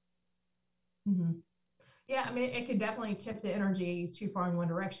 Mm-hmm. Yeah, I mean, it could definitely tip the energy too far in one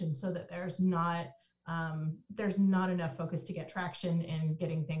direction so that there's not enough focus to get traction in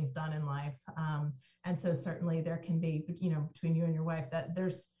getting things done in life. And so certainly there can be, between you and your wife, that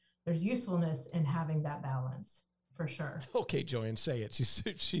there's usefulness in having that balance. For sure. Okay, Joanne, say it.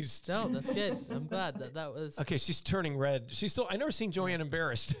 She's. No, that's good. I'm glad that was. Okay, she's turning red. She's still. I never seen Joanne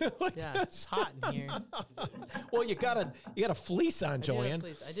embarrassed. Yeah, it's hot in here. Well, you got a fleece on, Joanne.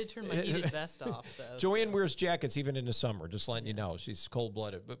 I did turn my heated vest off, though. Joanne wears jackets even in the summer. Just letting you know, she's cold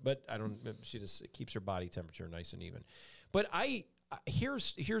blooded. But I don't. She just keeps her body temperature nice and even. But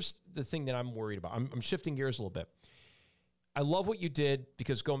here's the thing that I'm worried about. I'm shifting gears a little bit. I love what you did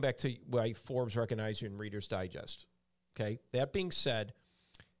because going back to why Forbes recognized you in Reader's Digest. Okay. That being said,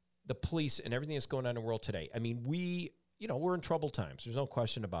 the police and everything that's going on in the world today. I mean, we're in troubled times. There's no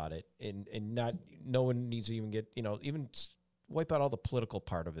question about it. And no one needs to even get, even wipe out all the political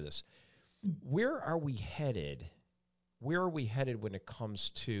part of this. Where are we headed? Where are we headed when it comes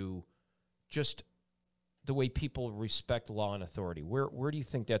to just the way people respect law and authority? Where do you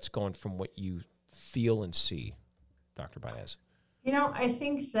think that's going from what you feel and see, Dr. Baez? I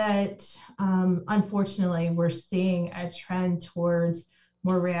think that unfortunately we're seeing a trend towards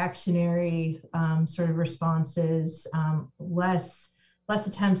more reactionary sort of responses, less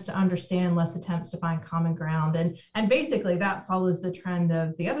attempts to understand, less attempts to find common ground, and basically that follows the trend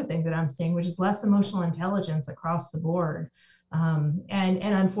of the other thing that I'm seeing, which is less emotional intelligence across the board, and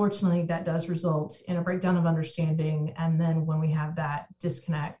unfortunately that does result in a breakdown of understanding, and then when we have that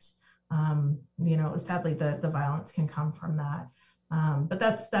disconnect, sadly the violence can come from that. But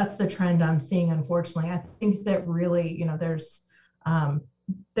that's the trend I'm seeing, unfortunately. I think that really,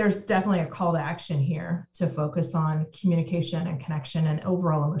 there's definitely a call to action here to focus on communication and connection and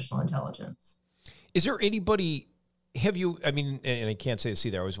overall emotional intelligence. Is there anybody have you, I mean, and I can't say this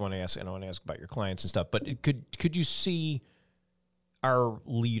either. I always want to ask, and I want to ask about your clients and stuff, but could you see our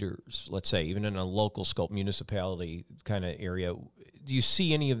leaders, let's say, even in a local scope, municipality kind of area, do you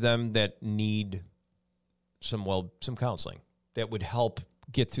see any of them that need some counseling that would help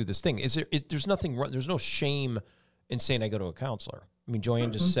get through this thing? There's nothing wrong, there's no shame in saying I go to a counselor. I mean,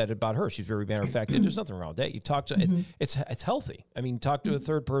 Joanne just said about her. She's very matter of fact. There's nothing wrong with that. You talk to it's healthy. I mean, talk to a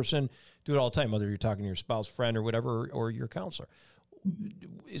third person. Do it all the time, whether you're talking to your spouse, friend, or whatever, or your counselor.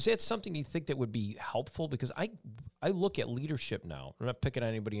 Is that something you think that would be helpful? Because I look at leadership now. I'm not picking on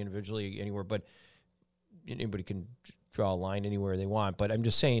anybody individually anywhere, but anybody can draw a line anywhere they want. But I'm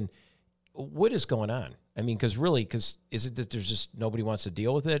just saying, what is going on? I mean, because is it that there's just nobody wants to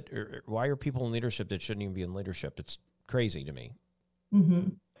deal with it? Or why are people in leadership that shouldn't even be in leadership? It's crazy to me. Mm-hmm.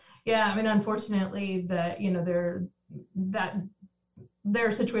 Yeah, I mean, unfortunately, there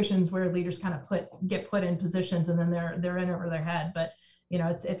are situations where leaders kind of get put in positions, and then they're in over their head. But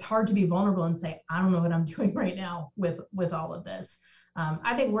it's hard to be vulnerable and say, I don't know what I'm doing right now with all of this.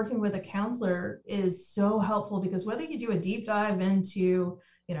 I think working with a counselor is so helpful, because whether you do a deep dive into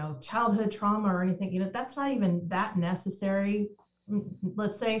childhood trauma or anything, that's not even that necessary.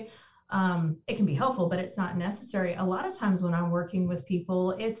 Let's say. It can be helpful, but it's not necessary. A lot of times when I'm working with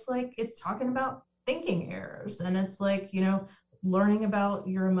people, it's talking about thinking errors, and it's learning about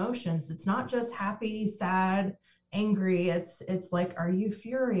your emotions. It's not just happy, sad, angry. It's like, are you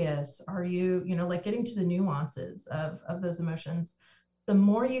furious? Are you, getting to the nuances of those emotions. The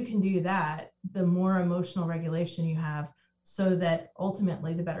more you can do that, the more emotional regulation you have, so that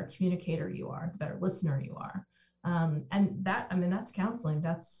ultimately the better communicator you are, the better listener you are. And that's counseling.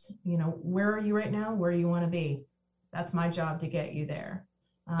 That's, where are you right now? Where do you want to be? That's my job to get you there.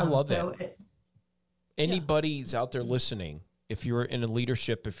 I love that. Anybody's out there listening, if you're in a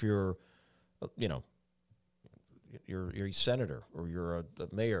leadership, if you're, you're a senator, or you're a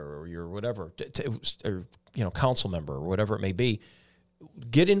mayor, or you're whatever, or, council member, or whatever it may be,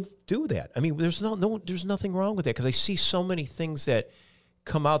 get in, do that. I mean, there's nothing wrong with that, because I see so many things that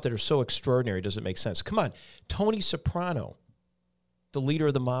come out that are so extraordinary, it doesn't make sense. Come on, Tony Soprano, the leader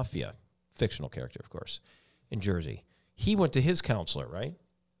of the mafia, fictional character, of course, in Jersey. He went to his counselor, right?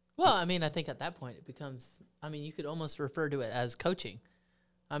 Well, I mean, I think at that point it becomes, you could almost refer to it as coaching.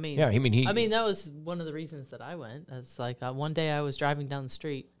 That was one of the reasons that I went. It's like one day I was driving down the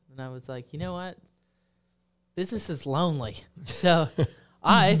street and I was like, you know what? Business is lonely. So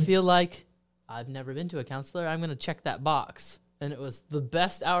I feel like I've never been to a counselor. I'm going to check that box. And it was the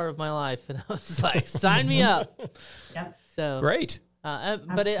best hour of my life. And I was like, sign me up. Yep. So great.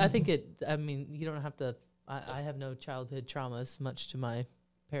 But you don't have to, I have no childhood traumas, much to my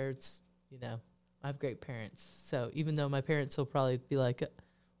parents. I have great parents. So even though my parents will probably be like,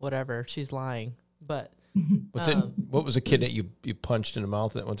 whatever, she's lying. But what was a kid that you punched in the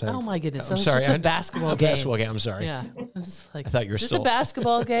mouth at one time? Oh my goodness. I'm sorry. Just a basketball game. Basketball game. I'm sorry. Yeah. It's like, I thought you were just a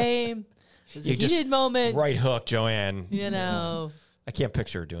basketball game. It was a heated moment. Right hook, Joanne. I can't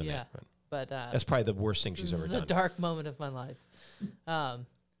picture her doing that. But that's probably the worst thing she's ever done. It's a dark moment of my life. I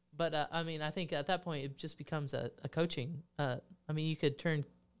think at that point it just becomes a coaching. You could turn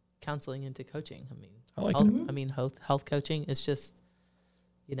counseling into coaching. I like that. Health coaching is just,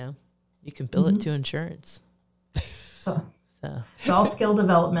 you can bill it to insurance. So it's all skill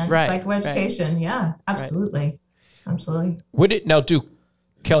development, psychoeducation. Right. Yeah, absolutely. Right. Absolutely. Would it now do?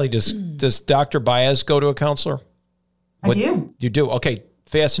 Kelly, does Dr. Baez go to a counselor? I do. You do? Okay,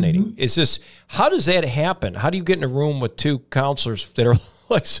 fascinating. How does that happen? How do you get in a room with two counselors that are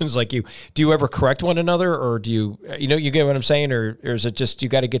licensed like you? Do you ever correct one another, or do you get what I'm saying? Or is it just you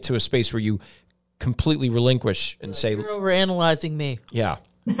got to get to a space where you completely relinquish and say, you're overanalyzing me. Yeah.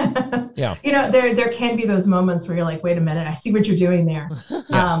 Yeah. There can be those moments where you're like, wait a minute, I see what you're doing there.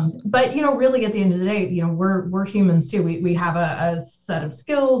 Yeah. But really at the end of the day, we're humans too. We have a set of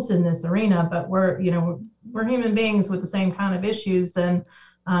skills in this arena, but we're human beings with the same kind of issues. And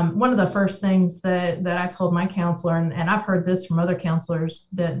one of the first things that I told my counselor, and I've heard this from other counselors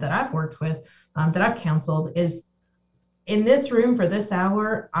that I've worked with, that I've counseled, is in this room for this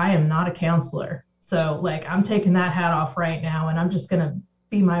hour, I am not a counselor. So I'm taking that hat off right now, and I'm just going to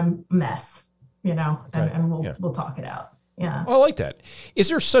be my mess, and we'll talk it out. Yeah. Well, I like that. Is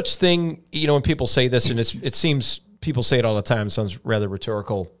there such thing, when people say this, and it seems people say it all the time, it sounds rather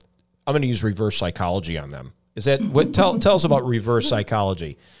rhetorical. I'm going to use reverse psychology on them. Is that what? Tell us about reverse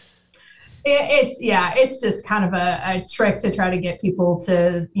psychology. It's just kind of a trick to try to get people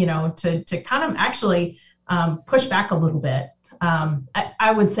to kind of actually push back a little bit.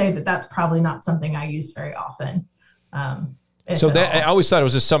 I would say that that's probably not something I use very often. So that I always thought it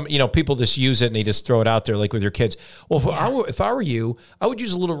was just some, people just use it and they just throw it out there, like with your kids. Well, if I were you, I would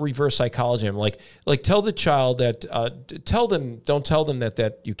use a little reverse psychology. I'm like tell the child that, don't tell them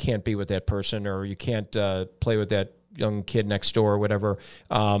that you can't be with that person or you can't play with that young kid next door or whatever.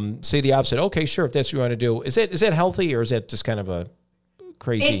 Say the opposite. Okay, sure, if that's what you want to do. Is that healthy or is that just kind of a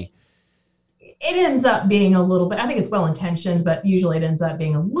crazy? It ends up being a little bit, I think it's well-intentioned, but usually it ends up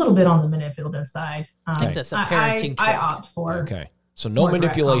being a little bit on the manipulative side. I think that's a parenting I trick. opt for. Okay. So no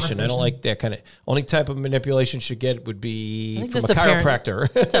manipulation. I don't like that kind of, only type of manipulation should get would be from a chiropractor.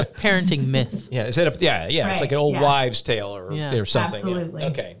 It's a parenting myth. Yeah. Is that yeah. Right, It's like an old wives' tale or something. Absolutely. Yeah.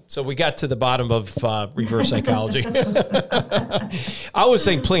 Okay. So we got to the bottom of reverse psychology. I was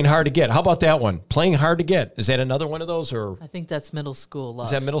saying playing hard to get. How about that one? Playing hard to get. Is that another one of those or? I think that's middle school love.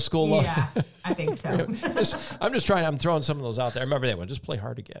 Is that middle school love? Yeah, I think so. I'm throwing some of those out there. I remember that one. Just play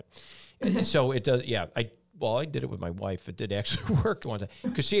hard to get. And so it does. Yeah. I did it with my wife. It did actually work one time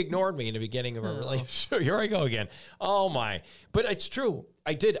because she ignored me in the beginning of our relationship. Here I go again. Oh my! But it's true.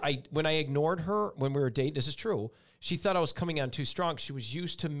 I did. When I ignored her when we were dating. This is true. She thought I was coming on too strong. She was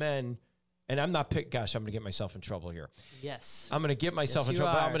used to men, and I'm not. Gosh, I'm going to get myself in trouble here. Yes. I'm going to get myself in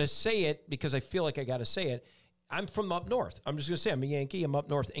trouble. But I'm going to say it because I feel like I got to say it. I'm from up north. I'm just going to say I'm a Yankee. I'm up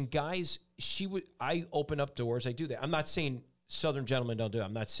north, and guys, I open up doors. I do that. I'm not saying Southern gentlemen don't do it.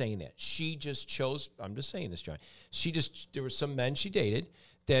 I'm not saying that. She just chose, I'm just saying this, John. There were some men she dated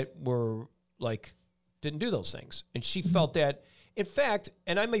that were like, didn't do those things. And she felt that, in fact,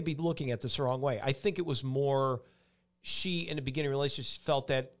 and I may be looking at this the wrong way. I think it was more she, in the beginning of the relationship, felt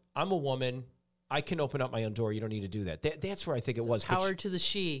that I'm a woman. I can open up my own door. You don't need to do that. That's where I think it was. Power to the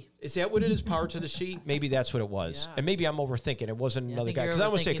she. Is that what it is? Power to the she? Maybe that's what it was. Yeah. And maybe I'm overthinking. It wasn't another guy. Because I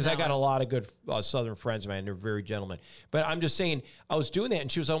want to say, because I got a lot of good Southern friends, man. They're very gentlemen. But I'm just saying, I was doing that, and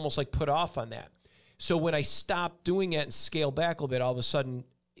she was almost like put off on that. So when I stopped doing it and scaled back a little bit, all of a sudden,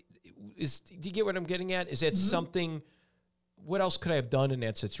 do you get what I'm getting at? Is that something, what else could I have done in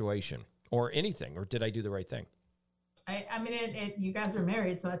that situation? Or anything? Or did I do the right thing? I mean, you guys are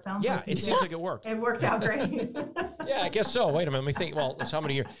married, so it sounds like it seems like it worked. It worked out great. Yeah, I guess so. Wait a minute. Let me think. Well, it's how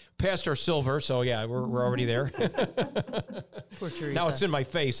many years? Past our silver, so yeah, we're already there. Poor Teresa. Now it's in my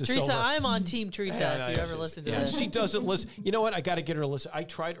face. Teresa, silver. I'm on Team Teresa if you ever listen to this. She doesn't listen. You know what? I got to get her to listen. I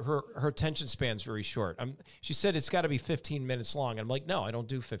tried her attention span's very short. She said it's got to be 15 minutes long. I'm like, no, I don't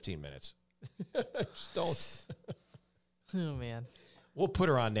do 15 minutes. Just don't. Oh, man. We'll put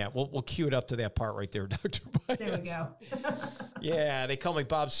her on that. We'll cue it up to that part right there, Dr. Baez. There we go. Yeah, they call me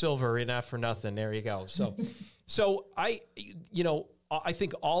Bob Silver, not for nothing. There you go. So I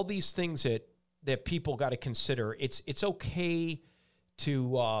think all these things that people got to consider, it's okay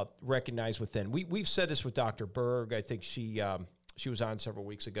to recognize within. We've said this with Dr. Berg. I think she was on several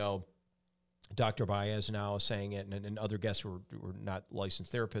weeks ago. Dr. Baez now is saying it, and other guests who were not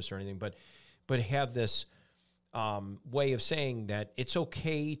licensed therapists or anything, but have this way of saying that it's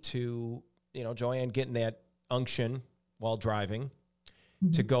okay to, Joanne, getting that unction while driving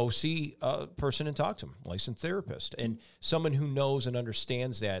to go see a person and talk to them, licensed therapist, and someone who knows and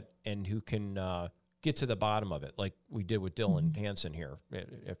understands that and who can get to the bottom of it, like we did with Dylan Hansen here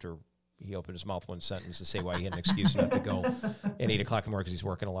after he opened his mouth one sentence to say why he had an excuse not to go at 8 o'clock in the morning because he's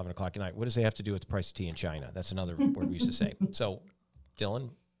working 11 o'clock at night. What does that have to do with the price of tea in China? That's another word we used to say. So, Dylan,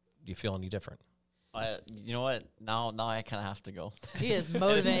 do you feel any different? You know what? Now I kind of have to go. He is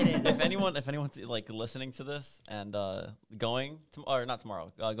motivated. if anyone's like listening to this and going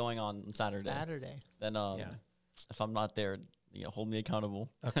on Saturday. Then if I'm not there, hold me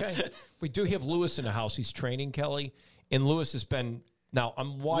accountable. Okay. We do have Lewis in the house. He's training Kelly, and Lewis has been. Now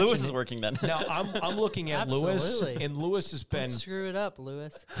I'm watching. Lewis is working then. Now I'm looking at Lewis, and Lewis has been Don't screw it up,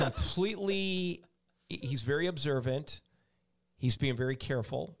 Lewis. completely. He's very observant. He's being very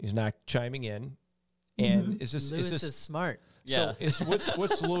careful. He's not chiming in. And Lewis is smart. Yeah. So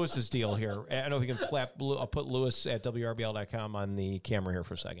what's Lewis's deal here? I don't know if you can I'll put Lewis at WRBL.com on the camera here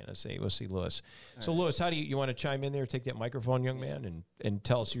for a second. We'll see Lewis. So Lewis, how do you want to chime in there? Take that microphone, young man, and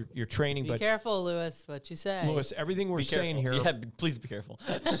tell us your training. Be careful, Lewis, what you say. Lewis, everything we're saying here. Yeah, please be careful.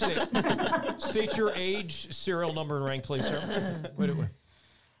 State your age, serial number, and rank, please, sir.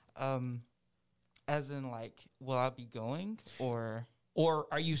 As in, like, will I be going, or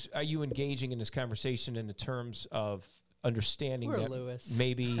are you engaging in this conversation in the terms of understanding Poor that Lewis.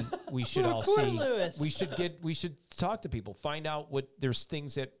 maybe we should all Poor see Lewis. we should talk to people, find out what there's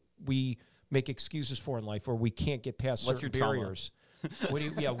things that we make excuses for in life, or we can't get past What's certain your trauma? barriers.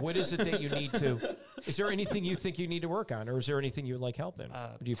 What is it that you need to? Is there anything you think you need to work on, or is there anything you'd like help in?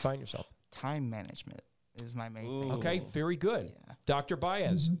 Do you find yourself? time management? is my main Ooh. thing. Okay, very good. Yeah. Dr.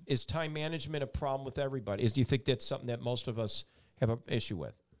 Baez, is time management a problem with everybody? Do you think that's something that most of us have an issue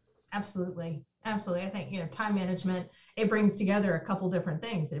with? Absolutely. Absolutely. I think, time management, it brings together a couple different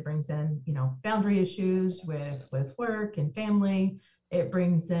things. It brings in, boundary issues with work and family. It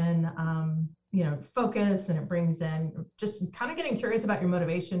brings in, focus, and it brings in just kind of getting curious about your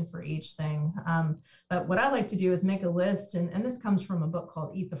motivation for each thing. But what I like to do is make a list, and this comes from a book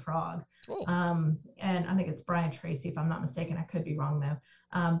called Eat the Frog. Oh. And I think it's Brian Tracy, if I'm not mistaken. I could be wrong though.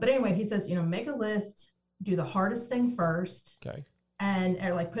 But anyway, he says, make a list, do the hardest thing first. Okay. And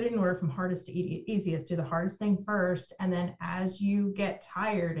like put it in order from hardest to easiest. Do the hardest thing first, and then as you get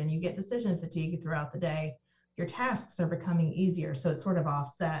tired and you get decision fatigue throughout the day, your tasks are becoming easier. So it sort of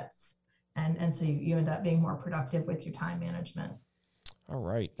offsets, and so you end up being more productive with your time management. All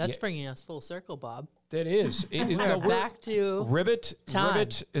right. That's bringing us full circle, Bob. That is. We're back to rivet. time.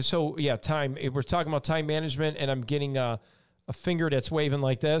 Rivet. So yeah, time. We're talking about time management, and I'm getting a finger that's waving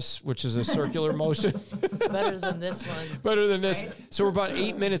like this, which is a circular motion. It's better than this one. Better than this. Right. So we're about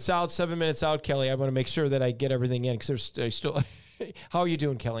 7 minutes out, Kelly. I want to make sure that I get everything in because there's still. How are you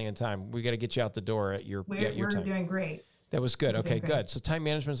doing, Kelly, in time? We got to get you out the door at your We're time. doing great. That was good. We're Okay, doing great. good. So time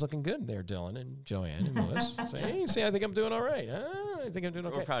management's looking good there, Dylan and Joanne and Lewis. See, I think I'm doing all right. I think I'm doing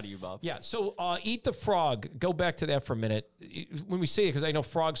okay. We're proud of you, Bob. Yeah, so Eat the Frog. Go back to that for a minute. When we say it, because I know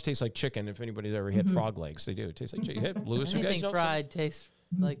frogs taste like chicken. If anybody's ever had frog legs, they do. It tastes like chicken. Lewis, you guys Anything know? fried tastes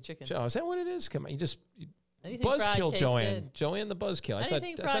like chicken. Oh, is that what it is? Come on, you just Anything fried buzzkill tastes Joanne. good. Joanne the buzzkill. I thought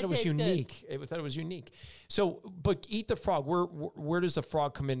Anything it fried was tastes good. unique. I thought it was unique. So, but Eat the Frog. Where does the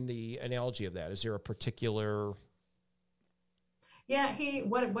frog come in the analogy of that? Is there a particular? Yeah,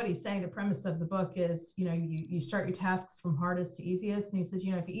 what he's saying, the premise of the book is, you start your tasks from hardest to easiest. And he says,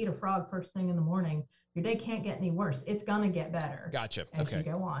 if you eat a frog first thing in the morning, your day can't get any worse. It's going to get better. Gotcha. As you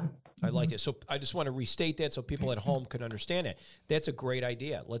go on. I like it. So I just want to restate that so people at home can understand it. That's a great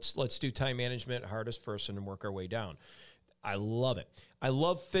idea. Let's do time management hardest first and then work our way down. I love it. I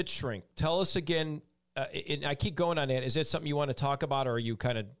love Fit Shrink. Tell us again, and I keep going on that. Is that something you want to talk about, or are you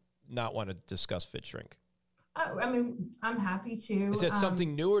kind of not want to discuss Fit Shrink? I'm happy to. Is that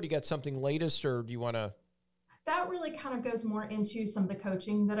something new, or do you got something latest, or do you want to? That really kind of goes more into some of the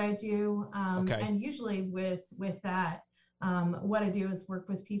coaching that I do. Okay. And usually with that, what I do is work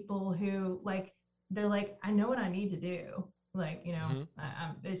with people who they're like, I know what I need to do.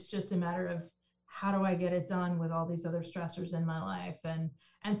 It's just a matter of how do I get it done with all these other stressors in my life.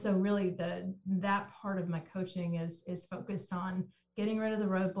 And so really that part of my coaching is focused on getting rid of the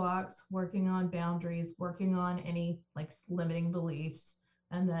roadblocks, working on boundaries, working on any limiting beliefs.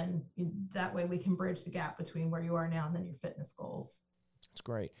 And then that way we can bridge the gap between where you are now and then your fitness goals. That's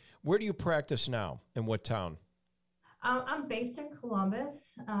great. Where do you practice now? In what town? I'm based in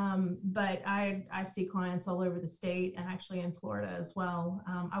Columbus, but I see clients all over the state and actually in Florida as well.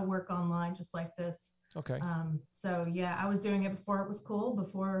 I work online just like this. Okay. So yeah, I was doing it before it was cool,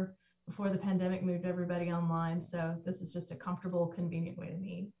 before the pandemic moved everybody online. So this is just a comfortable, convenient way to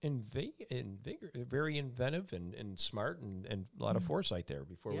meet. Very inventive and smart and a lot of foresight there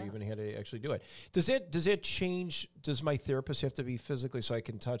before we even had to actually do it. Does it change? Does my therapist have to be physically so I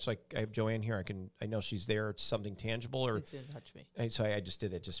can touch? Like I have Joanne here. I know she's there. It's something tangible, or Please don't touch me. Sorry, I just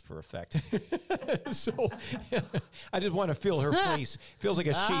did that just for effect. So I just want to feel her face. Feels like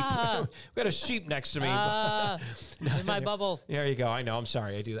a sheep. We've got a sheep next to me. In my bubble. There you go. I know. I'm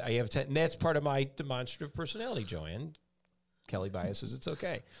sorry. I do that. I have and that's part of my demonstrative personality, Joanne. Kelly Baez says it's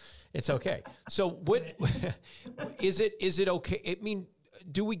okay. It's okay. So what is it okay? I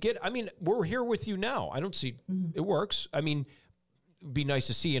mean, we're here with you now. I don't see it works. I mean, it'd be nice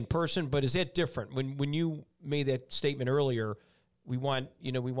to see in person, but is that different? When you made that statement earlier, we want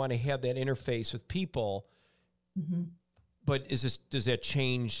to have that interface with people. But does that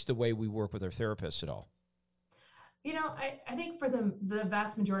change the way we work with our therapists at all? I think for the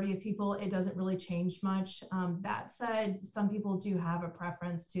vast majority of people, it doesn't really change much. That said, some people do have a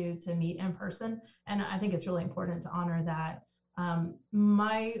preference to meet in person, and I think it's really important to honor that.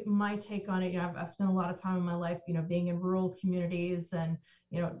 My take on it, I've spent a lot of time in my life, being in rural communities and,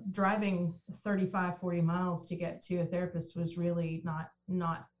 driving 35, 40 miles to get to a therapist was really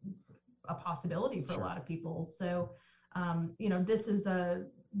not a possibility for a lot of people. So,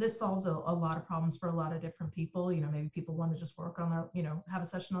 this solves a lot of problems for a lot of different people. Maybe people want to just work on their, have a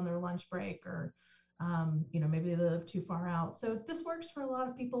session on their lunch break, or, maybe they live too far out. So this works for a lot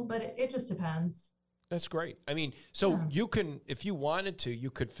of people, but it just depends. That's great. I mean, you can, if you wanted to,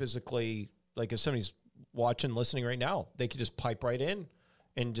 you could physically, like if somebody's watching, listening right now, they could just pipe right in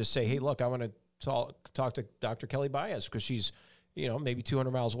and just say, hey, look, I want to talk to Dr. Kelly Baez because she's maybe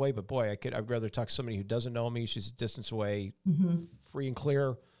 200 miles away, but boy, I'd rather talk to somebody who doesn't know me. She's a distance away, free and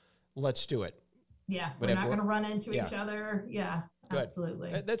clear. Let's do it. Yeah. We're not going to run into each other. Yeah. Good.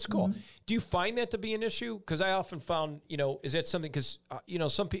 Absolutely. That's cool. Do you find that to be an issue? Because I often found, is that something, because,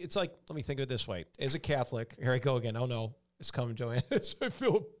 some people, it's like, let me think of it this way. As a Catholic, here I go again. Oh no, it's coming, Joanne. I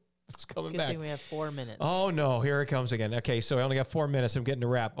feel it's coming back. Good thing we have 4 minutes. Oh no, here it comes again. Okay. So I only got 4 minutes. I'm getting to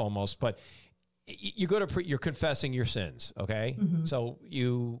wrap almost, but you go to, you're confessing your sins. Okay. So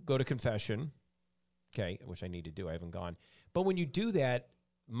you go to confession. Okay. Which I need to do. I haven't gone. But when you do that,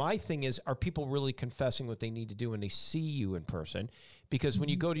 my thing is, are people really confessing what they need to do when they see you in person? Because when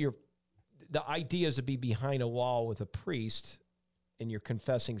you go to the idea is to be behind a wall with a priest and you're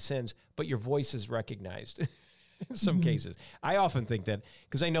confessing sins, but your voice is recognized in some cases. I often think that,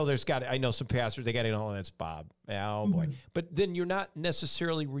 because I know some pastors, they got to know, oh, that's Bob. Oh boy. But then you're not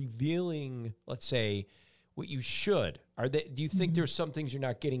necessarily revealing, let's say, what you should. Do you think there's some things you're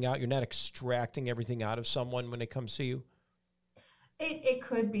not getting out? You're not extracting everything out of someone when they come see you? It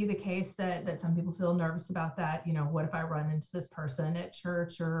could be the case that some people feel nervous about that. What if I run into this person at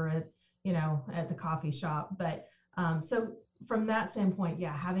church or at the coffee shop? But so from that standpoint,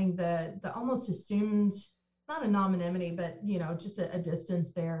 yeah, having the almost assumed, not anonymity, but just a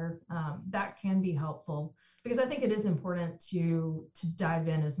distance there, that can be helpful, because I think it is important to dive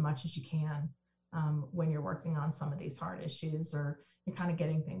in as much as you can when you're working on some of these hard issues, or you're kind of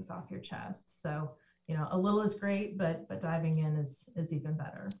getting things off your chest. So a little is great, but diving in is even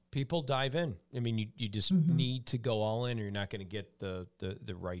better. People dive in. I mean, you just need to go all in, or you're not going to get the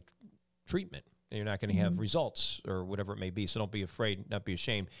right treatment. You're not going to have results or whatever it may be. So don't be afraid, not be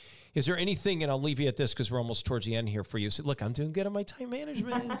ashamed. Is there anything, and I'll leave you at this because we're almost towards the end here for you. So, look, I'm doing good on my time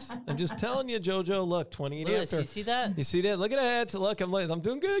management. I'm just telling you, JoJo, look, 28 Lewis, after. You see that? You see that? Look at that. Look, I'm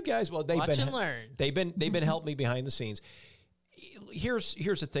doing good, guys. Well, Watch and learn. They've been helping me behind the scenes. Here's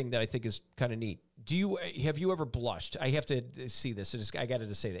the thing that I think is kind of neat. Have you ever blushed? I have to see this. I got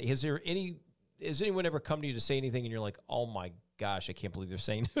to say that. Has anyone ever come to you to say anything and you're like, oh my gosh, I can't believe they're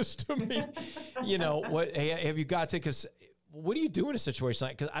saying this to me? What have you got to? Because what do you do in a situation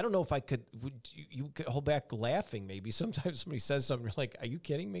like? Because I don't know if I could. You could hold back laughing? Maybe sometimes somebody says something, you're like, are you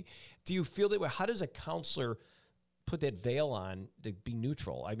kidding me? Do you feel that way? How does a counselor put that veil on to be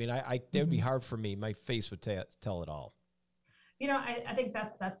neutral? I mean, that would be hard for me. My face would tell it all. I think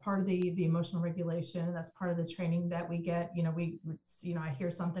that's part of the emotional regulation. That's part of the training that we get. I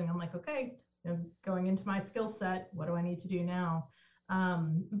hear something, I'm like, okay, going into my skill set, what do I need to do now?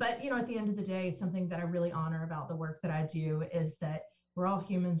 But at the end of the day, something that I really honor about the work that I do is that we're all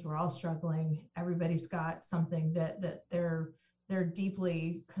humans, we're all struggling. Everybody's got something that they're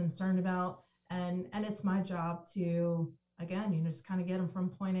deeply concerned about, and it's my job to, again, just kind of get them from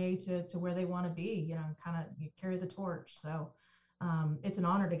point A to where they want to be. Kind of carry the torch. So. It's an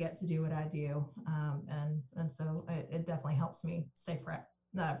honor to get to do what I do. And so it definitely helps me stay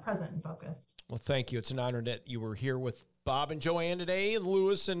present and focused. Well, thank you. It's an honor that you were here with Bob and Joanne today, and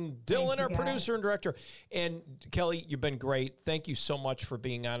Lewis and Dylan, our producer and director. And Kelly, you've been great. Thank you so much for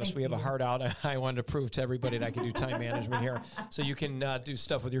being honest. We have a heart out. I wanted to prove to everybody that I can do time management here. So you can do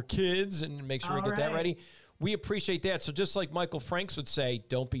stuff with your kids and make sure you get that ready. We appreciate that. So just like Michael Franks would say,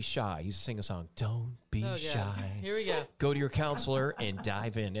 don't be shy. He's sing a song, don't be shy. Here we go. Go to your counselor and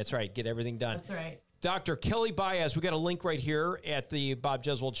dive in. That's right. Get everything done. That's right. Dr. Kelly Baez, we got a link right here at the Bob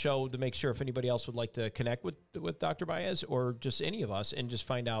Jeswald Show to make sure if anybody else would like to connect with Dr. Baez or just any of us and just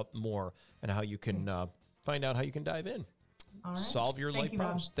find out more and how you can dive in. All right. Solve your life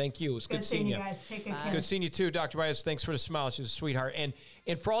problems. Bob. Thank you. It's good seeing you. Guys. Take care. Good seeing you too, Dr. Baez. Thanks for the smile. She's a sweetheart. And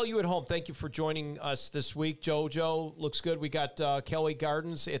for all you at home, thank you for joining us this week. JoJo looks good. We got Kelly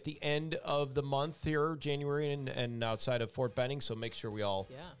Gardens at the end of the month here, January, and outside of Fort Benning. So make sure we all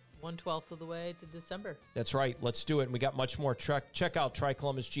 1/12 of the way to December. That's right. Let's do it. And we got much more. Check out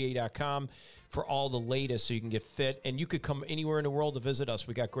trycolumbusga.com for all the latest so you can get fit. And you could come anywhere in the world to visit us.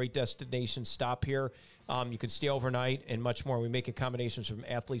 We got great destinations. Stop here. You can stay overnight and much more. We make accommodations from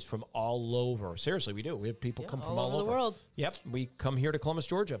athletes from all over. Seriously, we do. We have people come from all over the world. Yep. We come here to Columbus,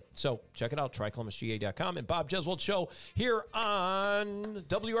 Georgia. So check it out, trycolumbusga.com. And Bob Jeswald Show here on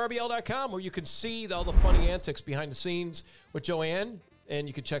WRBL.com, where you can see all the funny antics behind the scenes with Joanne. And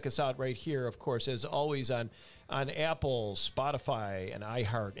you can check us out right here, of course, as always, on Apple, Spotify, and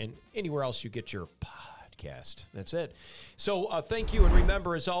iHeart, and anywhere else you get your podcast. That's it. So thank you. And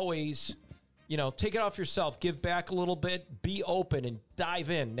remember, as always, take it off yourself. Give back a little bit. Be open and dive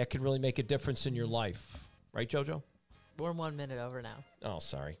in. That can really make a difference in your life. Right, JoJo? We're 1 minute over now. Oh,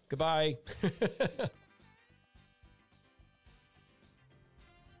 sorry. Goodbye.